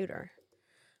my computer.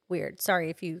 Weird. Sorry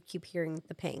if you keep hearing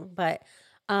the ping, but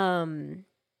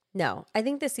no, I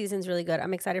think this season's really good.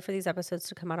 I'm excited for these episodes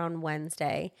to come out on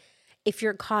Wednesday. If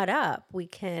you're caught up, we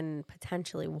can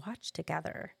potentially watch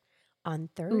together on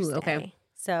Ooh, okay. Thursday.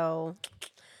 So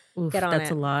get Oof, on that's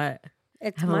a it. lot. I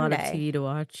It's have a lot of Monday. TV to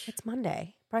watch. It's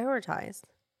Monday. Prioritize.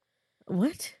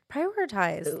 What?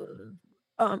 Prioritize.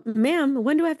 Ma'am,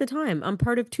 when do I have the time? I'm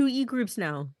part of two groups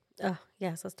now. Oh,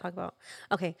 yes, let's talk about.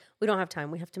 Okay, we don't have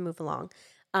time. We have to move along.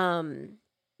 Um,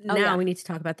 oh Now yeah. we need to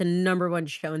talk about the number one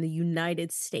show in the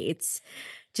United States.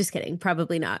 Just kidding,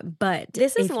 probably not. But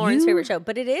This is if Lauren's favorite you show,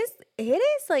 but it is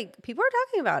like people are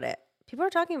talking about it. People are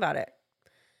talking about it.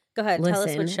 Go ahead, tell us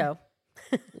which listen, show.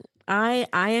 I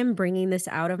am bringing this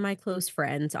out of my close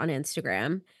friends on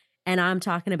Instagram, and I'm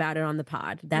talking about it on the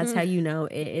pod. That's how Mm. you know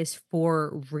it is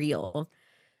for real.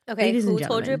 Okay, Ladies and who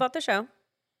told you gentlemen. about the show?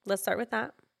 Let's start with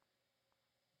that.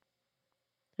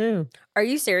 Who? Are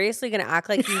you seriously going to act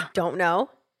like you don't know?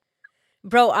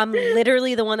 Bro, I'm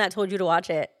literally the one that told you to watch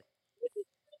it.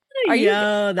 Are you Yo,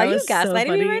 are that you was so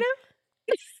gaslighting me right funny. now?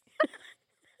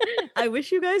 I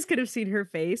wish you guys could have seen her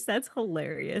face. That's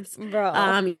hilarious.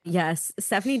 Bro, Yes,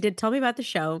 Stephanie did tell me about the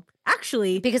show.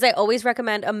 Actually, because I always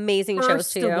recommend amazing shows to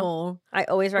first of you. all, I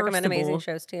always recommend first of amazing all,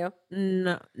 shows to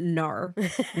nar.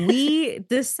 you. We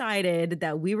decided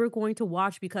that we were going to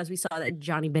watch because we saw that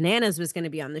Johnny Bananas was going to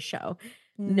be on the show.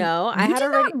 No, I You had did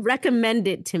already not recommend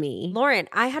it to me. Lauren,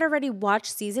 I had already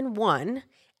watched season 1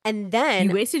 and You then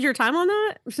wasted your time on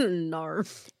that? Nar.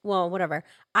 well, whatever.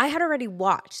 I had already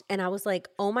watched and I was like,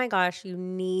 "Oh my gosh, you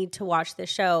need to watch this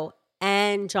show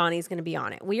and Johnny's going to be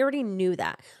on it." We already knew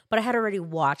that, but I had already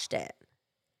watched it.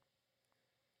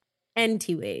 NT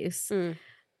ways. Mm,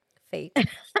 fake.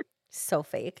 So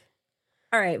fake.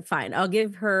 All right, fine. I'll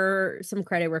give her some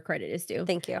credit where credit is due.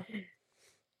 Thank you.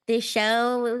 This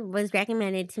show was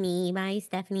recommended to me by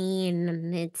Stephanie,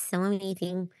 and it's so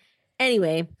amazing.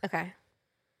 Anyway, Okay.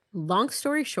 long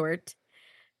story short,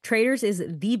 Traitors is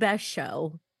the best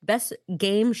show, best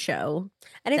game show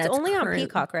And it's that's only on current.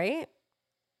 Peacock, right?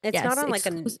 It's not Yes, on like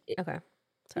an okay.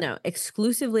 Sorry. no,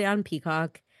 exclusively on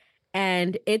Peacock,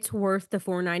 and it's worth the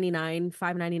 $4.99,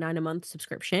 $5.99 a month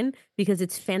subscription because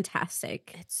it's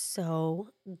fantastic. It's so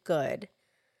good.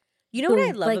 You know what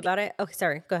I love Like, about it? Okay,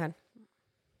 sorry. Go ahead.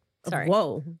 Sorry.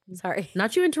 whoa, Sorry.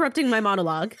 not you interrupting my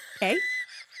monologue, okay?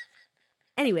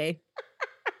 Anyway,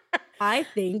 I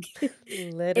think if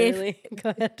Literally. Go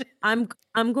ahead.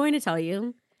 I'm going to tell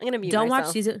you, I'm gonna mute don't watch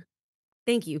myself. season.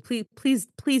 Thank you. Please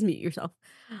mute yourself.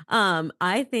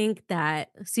 I think that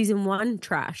season 1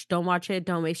 trash. Don't watch it.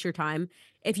 Don't waste your time.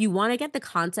 if you want to get the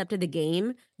concept of the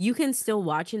game, you can still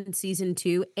watch in season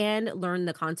 2 and learn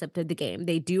the concept of the game.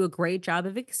 They do a great job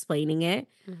of explaining it.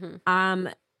 Mm-hmm. Um,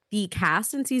 the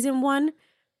cast in season 1,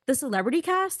 the celebrity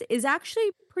cast is actually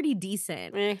pretty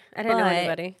decent, I didn't know but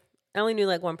anybody. I only knew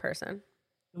like one person.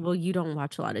 well, you don't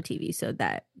watch a lot of TV, so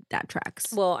that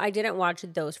tracks. Well, I didn't watch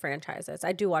those franchises.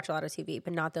 I do watch a lot of TV,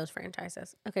 but not those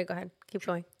franchises. Okay, go ahead. Keep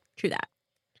going. True that.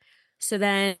 So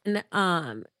then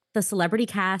the celebrity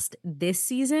cast this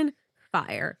season,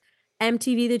 fire.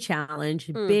 MTV The Challenge,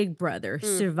 Mm, Big Brother,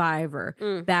 mm, Survivor,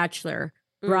 mm, Bachelor,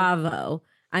 mm. Bravo.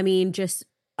 I mean, just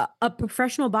a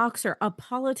professional boxer, a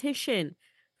politician,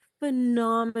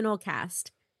 phenomenal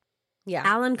cast. Yeah,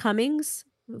 Alan Cummings,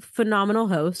 phenomenal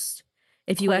host.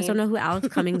 If you guys don't Queen. know who Alex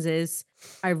Cummings is,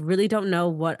 I really don't know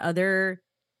what other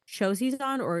shows he's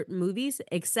on or movies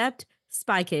except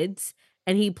Spy Kids,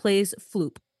 and he plays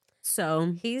Floop.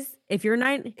 So He's if you're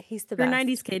he's the if you're a 90s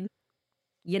best. kid,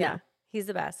 you Yeah, know. he's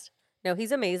the best. No,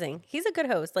 he's amazing. He's a good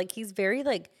host. Like he's very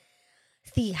like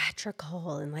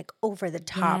theatrical and like over the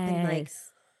top and like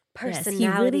Yes. Yes,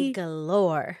 personality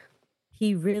galore.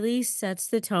 he really sets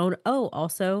the tone. Oh,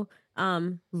 also,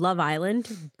 Love Island,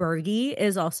 Bergie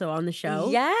is also on the show.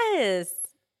 Yes.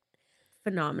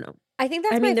 Phenomenal. I think I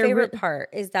that's my mean, they're favorite part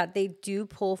is that they do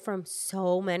pull from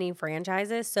so many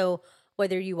franchises. So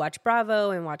whether you watch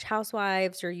Bravo and watch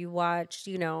Housewives or you watch,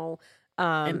 MTV,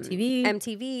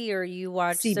 MTV or you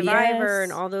watch Survivor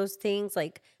and CBS. all those things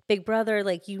like Big Brother,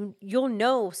 like you'll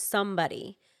know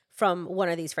somebody from one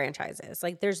of these franchises.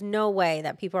 Like there's no way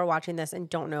that people are watching this and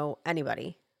don't know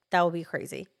anybody. That would be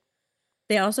crazy.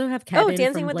 They also have Oh, Kevin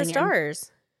Dancing from with the Bling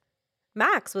Stars.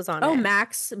 Max was on Oh, it.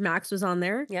 Max was on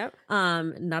there. Yep.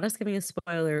 Not us giving a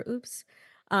spoiler. Oops.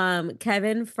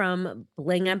 Kevin from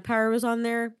Bling Empire was on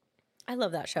there. I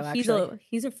love that show He's actually.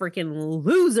 a freaking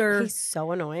loser. He's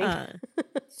so annoying. Uh,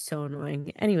 so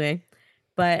annoying. Anyway,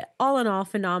 but all in all,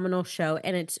 phenomenal show,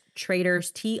 and it's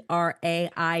Traitors, Traitors,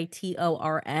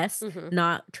 hmm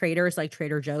not Traitors like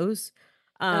Trader Joe's.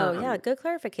 Oh, yeah, Um, good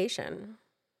clarification.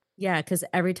 yeah, because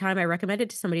every time I recommend it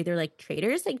to somebody, they're like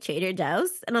Traitors like Trader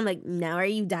Joe's, and I'm like, no, are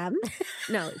you dumb?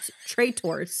 No, it's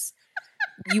Traitors.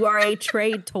 You are a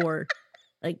traitor.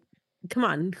 Like, come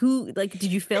on. Who, like,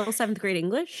 did you fail 7th grade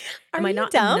English? Are Am I you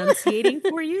not dumb? enunciating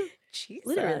for you? Jesus,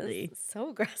 Literally. so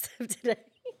aggressive today.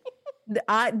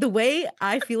 The way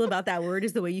I feel about that word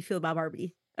is the way you feel about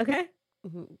Barbie. Okay?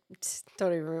 Just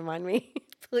don't even remind me,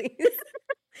 please.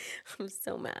 I'm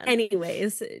so mad.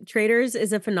 Anyways, Traitors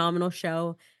is a phenomenal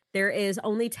show. There is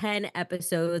only 10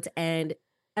 episodes, and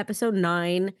episode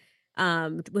 9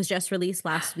 was just released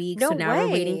last week. No So now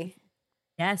we're waiting. way.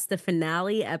 Yes, the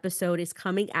finale episode is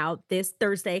coming out this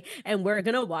Thursday, and we're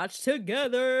gonna watch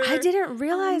together. I didn't I'm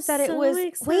realize that it so was.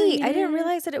 Wait, I didn't excited.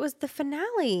 realize that it was the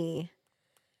finale.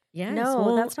 Yes, No,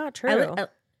 well, that's not at, true.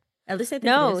 at least I think it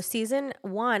No, is. season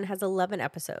 1 has 11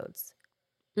 episodes.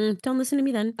 Don't listen to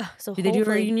me then. So Do they do a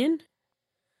hopefully, reunion?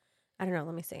 I don't know.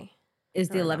 Let me see. Is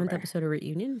I the don't 11th remember. episode a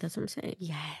reunion? That's what I'm saying.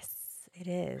 Yes, it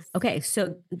is. Okay,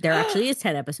 so there actually is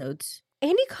 10 episodes.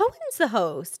 Andy Cohen's the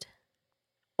host.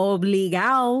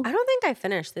 Obligado. I don't think I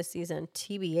finished this season,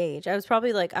 TBH. I was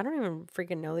probably like, I don't even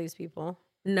freaking know these people.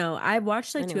 No, I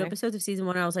watched like 2 Anyway. episodes of season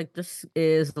 1. I was like, this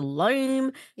is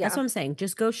lame. Yeah. That's what I'm saying.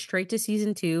 Just go straight to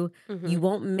season 2. Mhm. You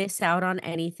won't miss out on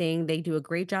anything. They do a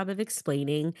great job of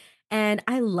explaining. And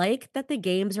I like that the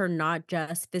games are not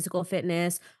just physical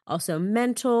fitness, also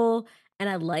mental. And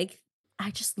I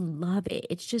just love it.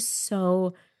 It's just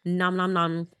so nom nom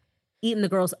nom. Eating the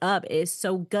girls up is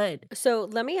so good. So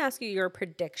let me ask you your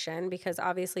prediction because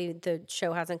obviously the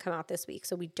show hasn't come out this week,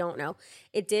 so we don't know.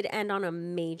 It did end on a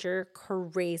major,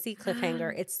 crazy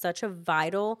cliffhanger. It's such a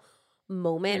vital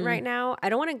moment right now. I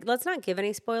don't want to, let's not give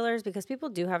any spoilers because people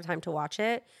do have time to watch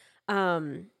it.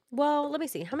 Well, let me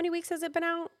see. How many weeks has it been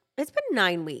out? It's been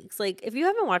 9 weeks. Like, if you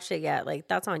haven't watched it yet, like,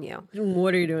 that's on you.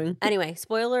 What are you doing? Anyway,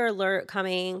 spoiler alert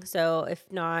coming. So if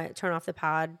not, turn off the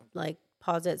pod, like,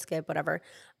 pause it, skip, whatever.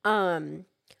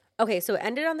 Okay, so it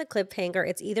ended on the cliffhanger.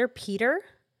 It's either Peter,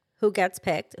 who gets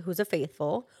picked, who's a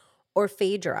faithful, or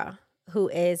Phaedra, who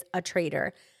is a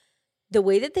traitor. The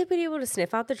way that they've been able to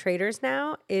sniff out the traitors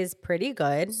now is pretty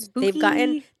good.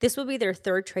 Spooky. This will be their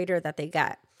 3rd traitor that they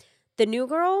get. The new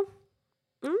girl,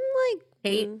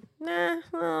 Hate.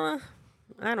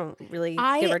 I don't really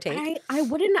give or take. I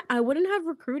wouldn't have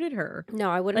recruited her. No,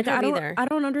 I wouldn't Like have either. I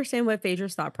don't understand what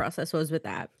Phaedra's thought process was with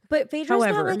that. But Phaedra's not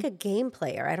However, like a game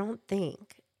player, I don't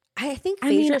think. I think I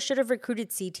mean, Phaedra should have recruited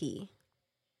CT.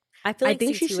 I feel I like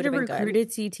think she CT should would have have been good.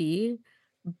 recruited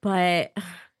CT, but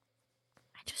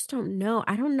I just don't know.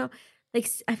 I don't know. Like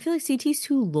I feel like CT's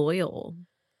too loyal.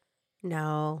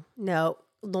 No.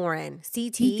 Lauren,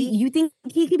 CT, You think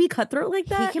he could be cutthroat like he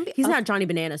that? can be. He's not Johnny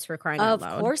Bananas for crying out Of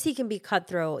loud. course, he can be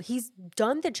cutthroat. He's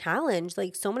done the challenge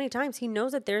like so many times. He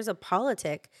knows that there's a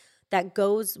politic that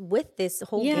goes with this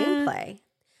whole Yeah. gameplay.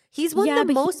 He's won the Yeah,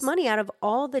 but most money out of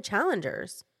all the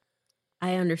challengers.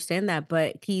 I understand that,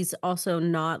 but he's also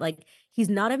not like he's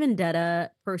not a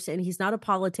vendetta person. He's not a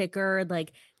politicker.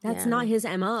 Like that's Yeah. not his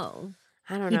MO.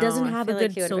 I don't He know. doesn't I have a feel like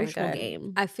good he would have been social good.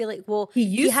 game. I feel like, well, He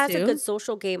he used has a good to.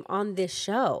 social game on this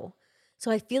show. So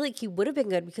I feel like he would have been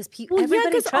good because Well, yeah, everybody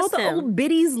because all trusts the him. old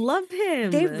biddies love They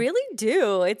him. really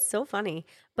do. It's so funny.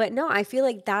 But no, I feel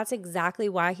like that's exactly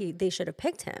why they should have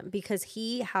picked him because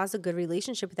he has a good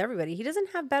relationship with everybody. He doesn't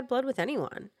have bad blood with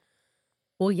anyone.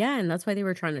 Well, yeah, and that's why they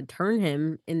were trying to turn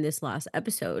him in this last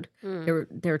episode.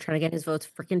 Mm. They were trying to get his votes.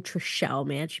 Freaking Trishelle,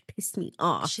 man, she pissed me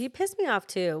off. She pissed me off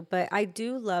too, but I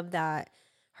do love that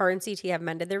her and CT have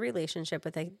mended their relationship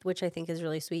which I think is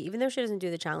really sweet, even though she doesn't do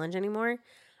the challenge anymore.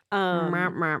 Mwah, Um,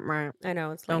 mwah, mwah. I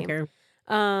know it's Don't lame.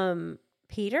 care.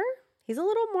 Peter, he's a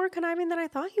little more conniving than I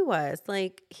thought he was.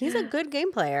 Like he's a good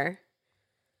game player,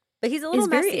 but he's a little It's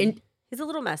very messy. He's a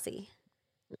little messy.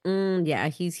 yeah,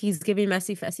 he's giving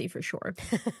messy fessy for sure.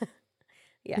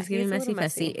 Yeah, He's he giving is a little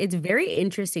messy fessy. messy. It's very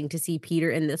interesting to see Peter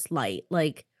in this light.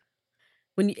 Like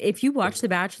if you watch The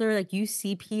Bachelor, like you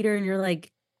see Peter and you're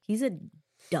like, he's a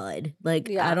dud. Like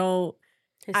I Yeah, don't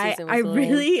his season was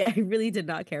lame. I really did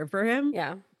not care for him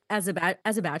Yeah, as a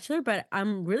bachelor, but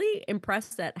I'm really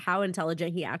impressed at how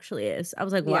intelligent he actually is. I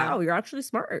was like, yeah, wow, you're actually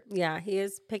smart. yeah. He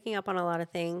is picking up on a lot of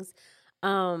things.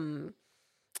 Um,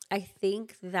 I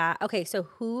think that okay. So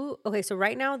so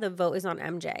right now the vote is on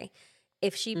MJ.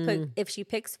 Mm. If she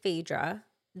picks Phaedra,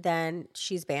 then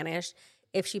she's banished.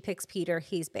 If she picks Peter,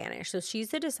 he's banished. So she's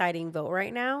the deciding vote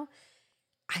right now.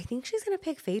 I think she's gonna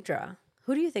pick Phaedra.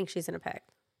 Who do you think she's gonna pick?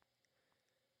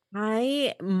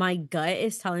 My gut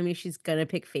is telling me she's gonna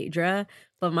pick Phaedra,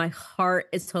 but my heart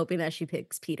is hoping that she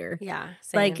picks Peter. Yeah,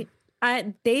 same.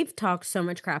 Like they've talked so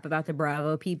much crap about the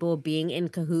Bravo people being in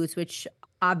cahoots, which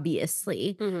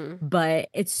obviously, Mm-hmm. but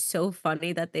it's so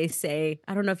funny that they say,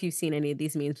 I don't know if you've seen any of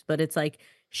these memes, but it's like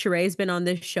Sheree's been on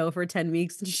this show for 10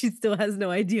 weeks and she still has no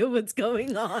idea what's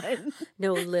going on.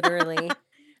 No, literally.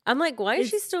 I'm like, why is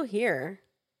she It's still here?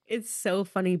 it's so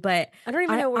funny, but I don't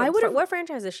even know I would have what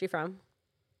franchise is she from?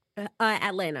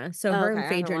 Atlanta. So Oh, her okay, and I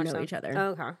haven't Phaedra watched know that. each other. Oh,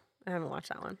 okay, I haven't watched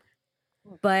that one.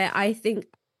 But I think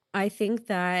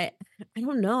that I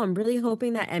don't know. I'm really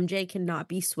hoping that MJ cannot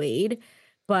be swayed,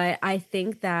 but I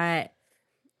think that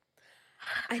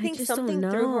I I think just don't something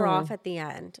threw her off know. at the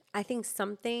end. I think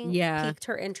something Yeah. piqued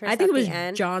her I interest think at it was the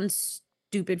end. John's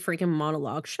stupid freaking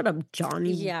monologue. Shut up, John,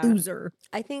 you Yeah. loser.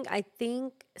 I think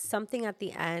something at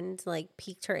the end like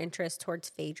piqued her interest towards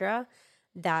Phaedra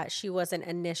that she wasn't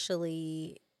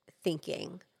initially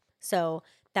thinking. So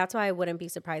that's why I wouldn't be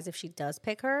surprised if she does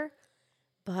pick her.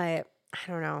 But I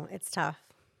don't know. It's tough.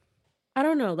 I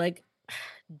don't know. Like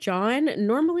John,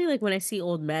 normally like when I see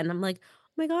old men, I'm like,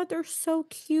 oh my God, they're so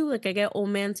cute. Like I get old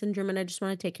man syndrome and I just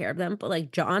want to take care of them. But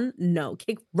like John, no,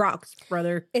 kick rocks,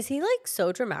 brother. Is he like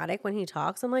so dramatic when he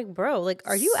talks? I'm like, bro, like,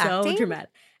 are you So acting? dramatic.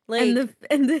 And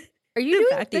Like, are you the doing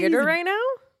fact that theater right now?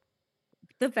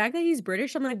 he's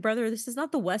British, I'm like, brother, this is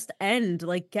not the West End.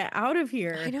 Like, get out of I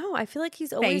here. know. I feel like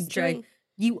he's always Phaedra, doing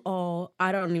you all,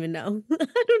 I don't even know. I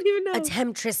don't even a know.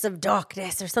 temptress of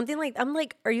darkness or something like. I'm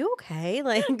like, are you okay?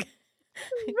 Like,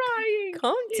 Crying.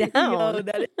 calm Yo, down.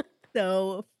 that is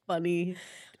so funny.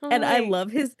 I'm And I like,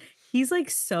 love he's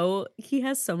like he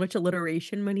has so much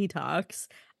alliteration when he talks.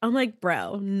 I'm like,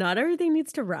 bro, not everything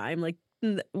needs to rhyme. Like,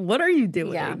 what are you yeah.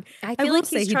 doing? I I feel will like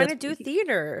say he's trying to do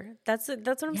theater. That's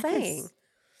what I'm saying.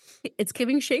 yes, it's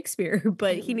giving Shakespeare,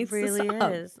 but It he needs to really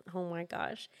stop. is. Oh my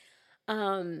gosh.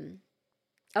 Um.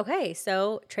 Okay,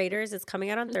 so Traitors is coming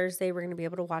out on Thursday. We're gonna be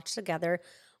able to watch together.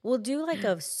 We'll do like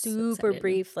a So super excited.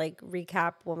 brief like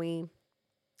recap when we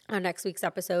on next week's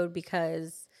episode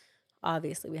because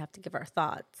obviously we have to give our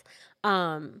thoughts.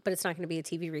 But it's not going to be a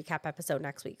TV recap episode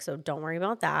next week, so don't worry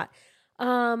about that. I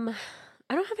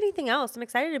don't have anything else. I'm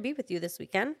excited to be with you this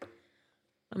weekend.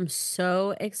 I'm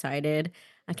so excited.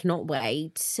 I cannot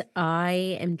wait.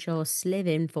 I am just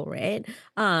living for it.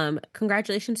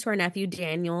 Congratulations to our nephew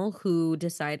Daniel who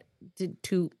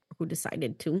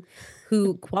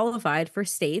qualified for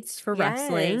states for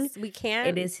wrestling. Yes, we It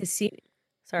can't. is his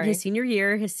Sorry. senior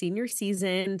year, his senior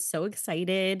season. So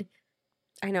excited.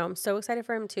 I know. I'm so excited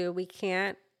for him too. We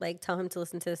can't like tell him to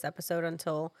listen to this episode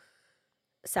until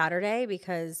Saturday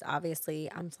because obviously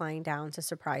I'm flying down to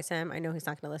surprise him. I know he's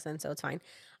not going to listen, so it's fine.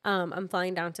 I'm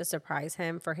flying down to surprise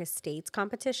him for his states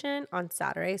competition on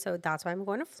Saturday, so that's why I'm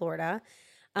going to Florida.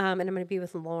 And I'm going to be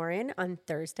with Lauren on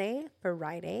Thursday,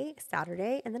 Friday,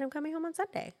 Saturday, and then I'm coming home on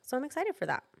Sunday. So I'm excited for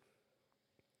that.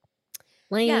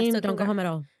 Yeah, Lame. so Don't go home at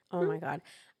all. oh my God.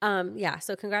 Yeah,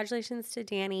 so congratulations to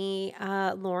Danny.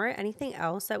 Lauren, anything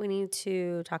else that we need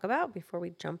to talk about before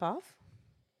we jump off?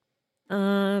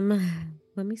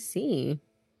 Let me see.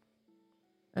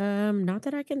 Not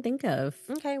that I can think of.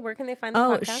 Okay, where can they find the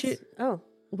Oh, podcast?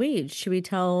 wait, should we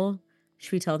tell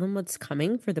them what's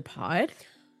coming for the pod?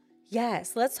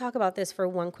 Yes, let's talk about this for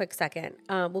one quick second.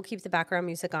 We'll keep the background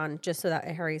music on just so that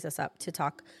it hurries us up to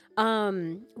talk.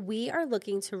 We are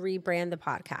looking to rebrand the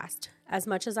podcast. As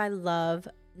much as I love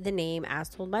the name As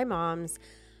Told by Moms,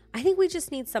 I think we just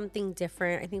need something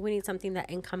different. I think we need something that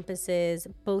encompasses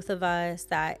both of us,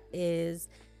 that is,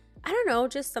 I don't know,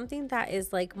 just something that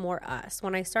is like more us.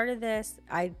 When I started this,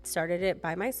 I started it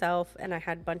by myself and I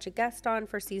had a bunch of guests on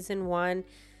for season 1.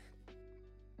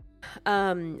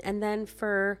 And then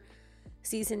for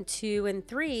season 2 and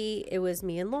 3, it was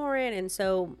me and Lauren. And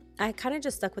so I kind of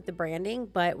just stuck with the branding,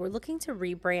 but we're looking to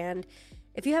rebrand.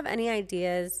 If you have any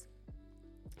ideas,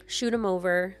 shoot them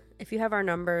over. If you have our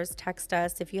numbers, text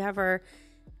us. If you have our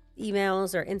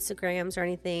emails or Instagrams or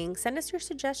anything, send us your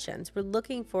suggestions. We're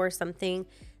looking for something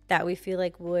that we feel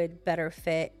like would better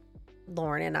fit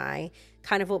Lauren and I,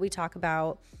 kind of what we talk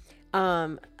about.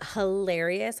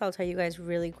 Hilarious. I'll tell you guys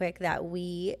really quick that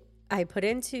I put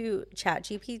into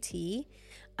ChatGPT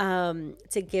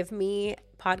to give me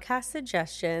podcast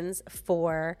suggestions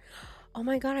for, oh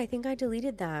my God, I think I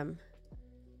deleted them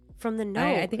from the note.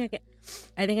 I think I can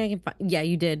yeah,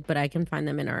 you did, but I can find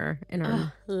them in our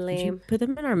lame. Did you put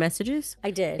them in our messages? I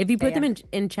did. If you put them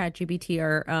in ChatGPT,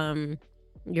 or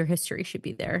your history should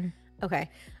be there. Okay.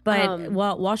 But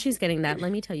while she's getting that,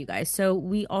 let me tell you guys. So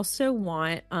we also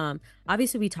want,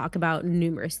 obviously we talk about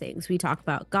numerous things. We talk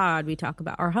about God, we talk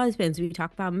about our husbands, we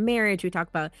talk about marriage, we talk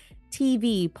about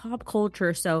TV, pop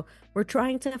culture. So we're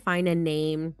trying to find a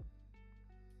name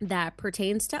that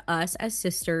pertains to us as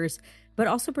sisters, but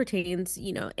also pertains,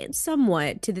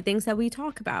 somewhat to the things that we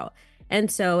talk about. And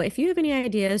so if you have any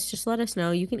ideas, just let us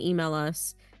know. You can email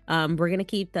us. We're going to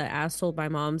keep the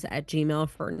assoldbymoms@gmail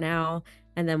for now.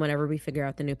 And then whenever we figure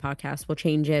out the new podcast, we'll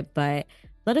change it. But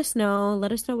let us know.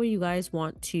 Let us know what you guys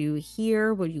want to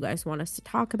hear, what you guys want us to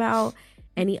talk about,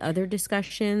 any other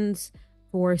discussions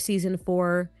for season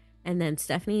 4. And then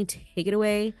Stephanie, take it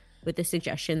away with the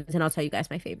suggestions, and I'll tell you guys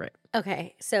my favorite.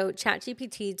 Okay, so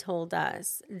ChatGPT told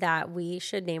us that we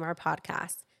should name our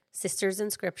podcast Sisters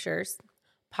and Scriptures,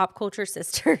 Pop Culture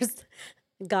Sisters,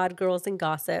 God, Girls, and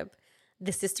Gossip,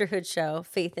 The Sisterhood Show,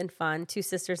 Faith and Fun, Two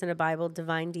Sisters in a Bible,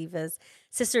 Divine Divas,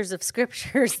 Sisters of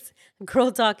Scriptures,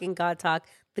 Girl Talk and God Talk,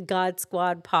 The God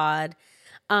Squad Pod.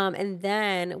 And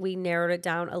then we narrowed it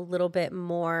down a little bit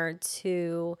more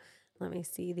to, let me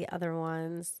see the other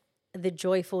ones. The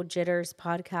Joyful Jitters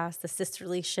podcast, the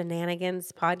Sisterly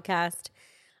Shenanigans podcast,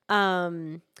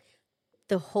 the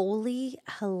Holy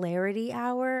Hilarity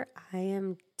Hour. I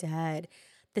am dead.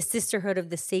 The Sisterhood of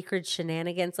the Sacred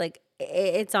Shenanigans. Like,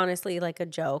 it's honestly like a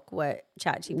joke what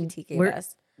ChatGPT gave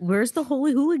us. Where's the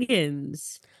Holy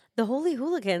Hooligans? The Holy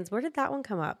Hooligans. Where did that one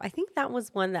come up? I think that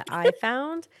was one that I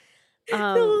found.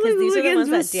 Because these are the ones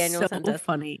that Daniel sent us.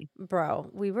 Funny, bro.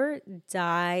 We were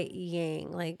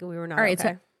dying. Like, we were not all right.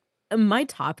 okay. So my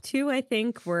top 2, I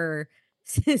think, were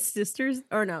sisters,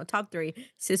 or no, top 3,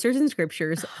 Sisters in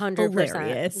Scriptures. 100%.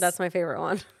 Hilarious. That's my favorite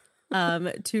one.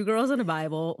 Two Girls in a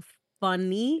Bible.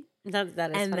 Funny. That is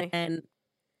and funny. And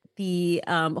the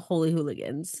Holy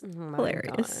Hooligans. Oh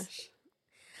hilarious. Gosh.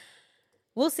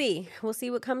 We'll see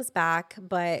what comes back,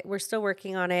 but we're still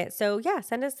working on it. So yeah,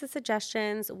 send us the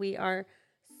suggestions. We are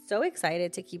so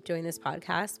excited to keep doing this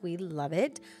podcast. We love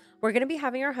it. We're going to be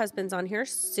having our husbands on here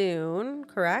soon,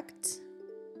 correct?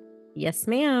 Yes,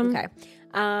 ma'am. Okay.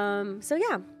 So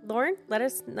yeah, Lauren, let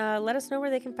us know where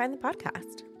they can find the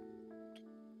podcast.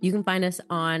 You can find us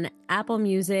on Apple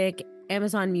Music,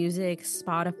 Amazon Music,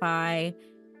 Spotify,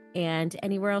 and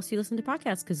anywhere else you listen to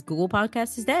podcasts, because Google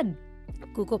Podcast is dead.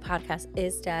 Google Podcast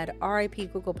is dead.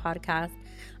 RIP Google Podcast.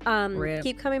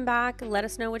 Keep coming back. Let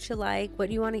us know what you like. What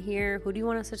do you want to hear? Who do you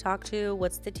want us to talk to?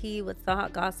 What's the tea? What's the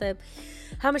hot gossip?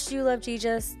 How much do you love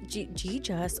Jesus?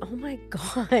 Jesus? Oh my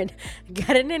God.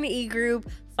 Get in an e-group.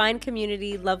 Find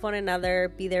community. Love one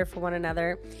another. Be there for one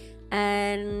another.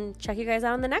 And check you guys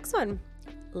out on the next one.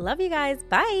 Love you guys.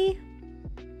 Bye.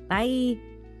 Bye.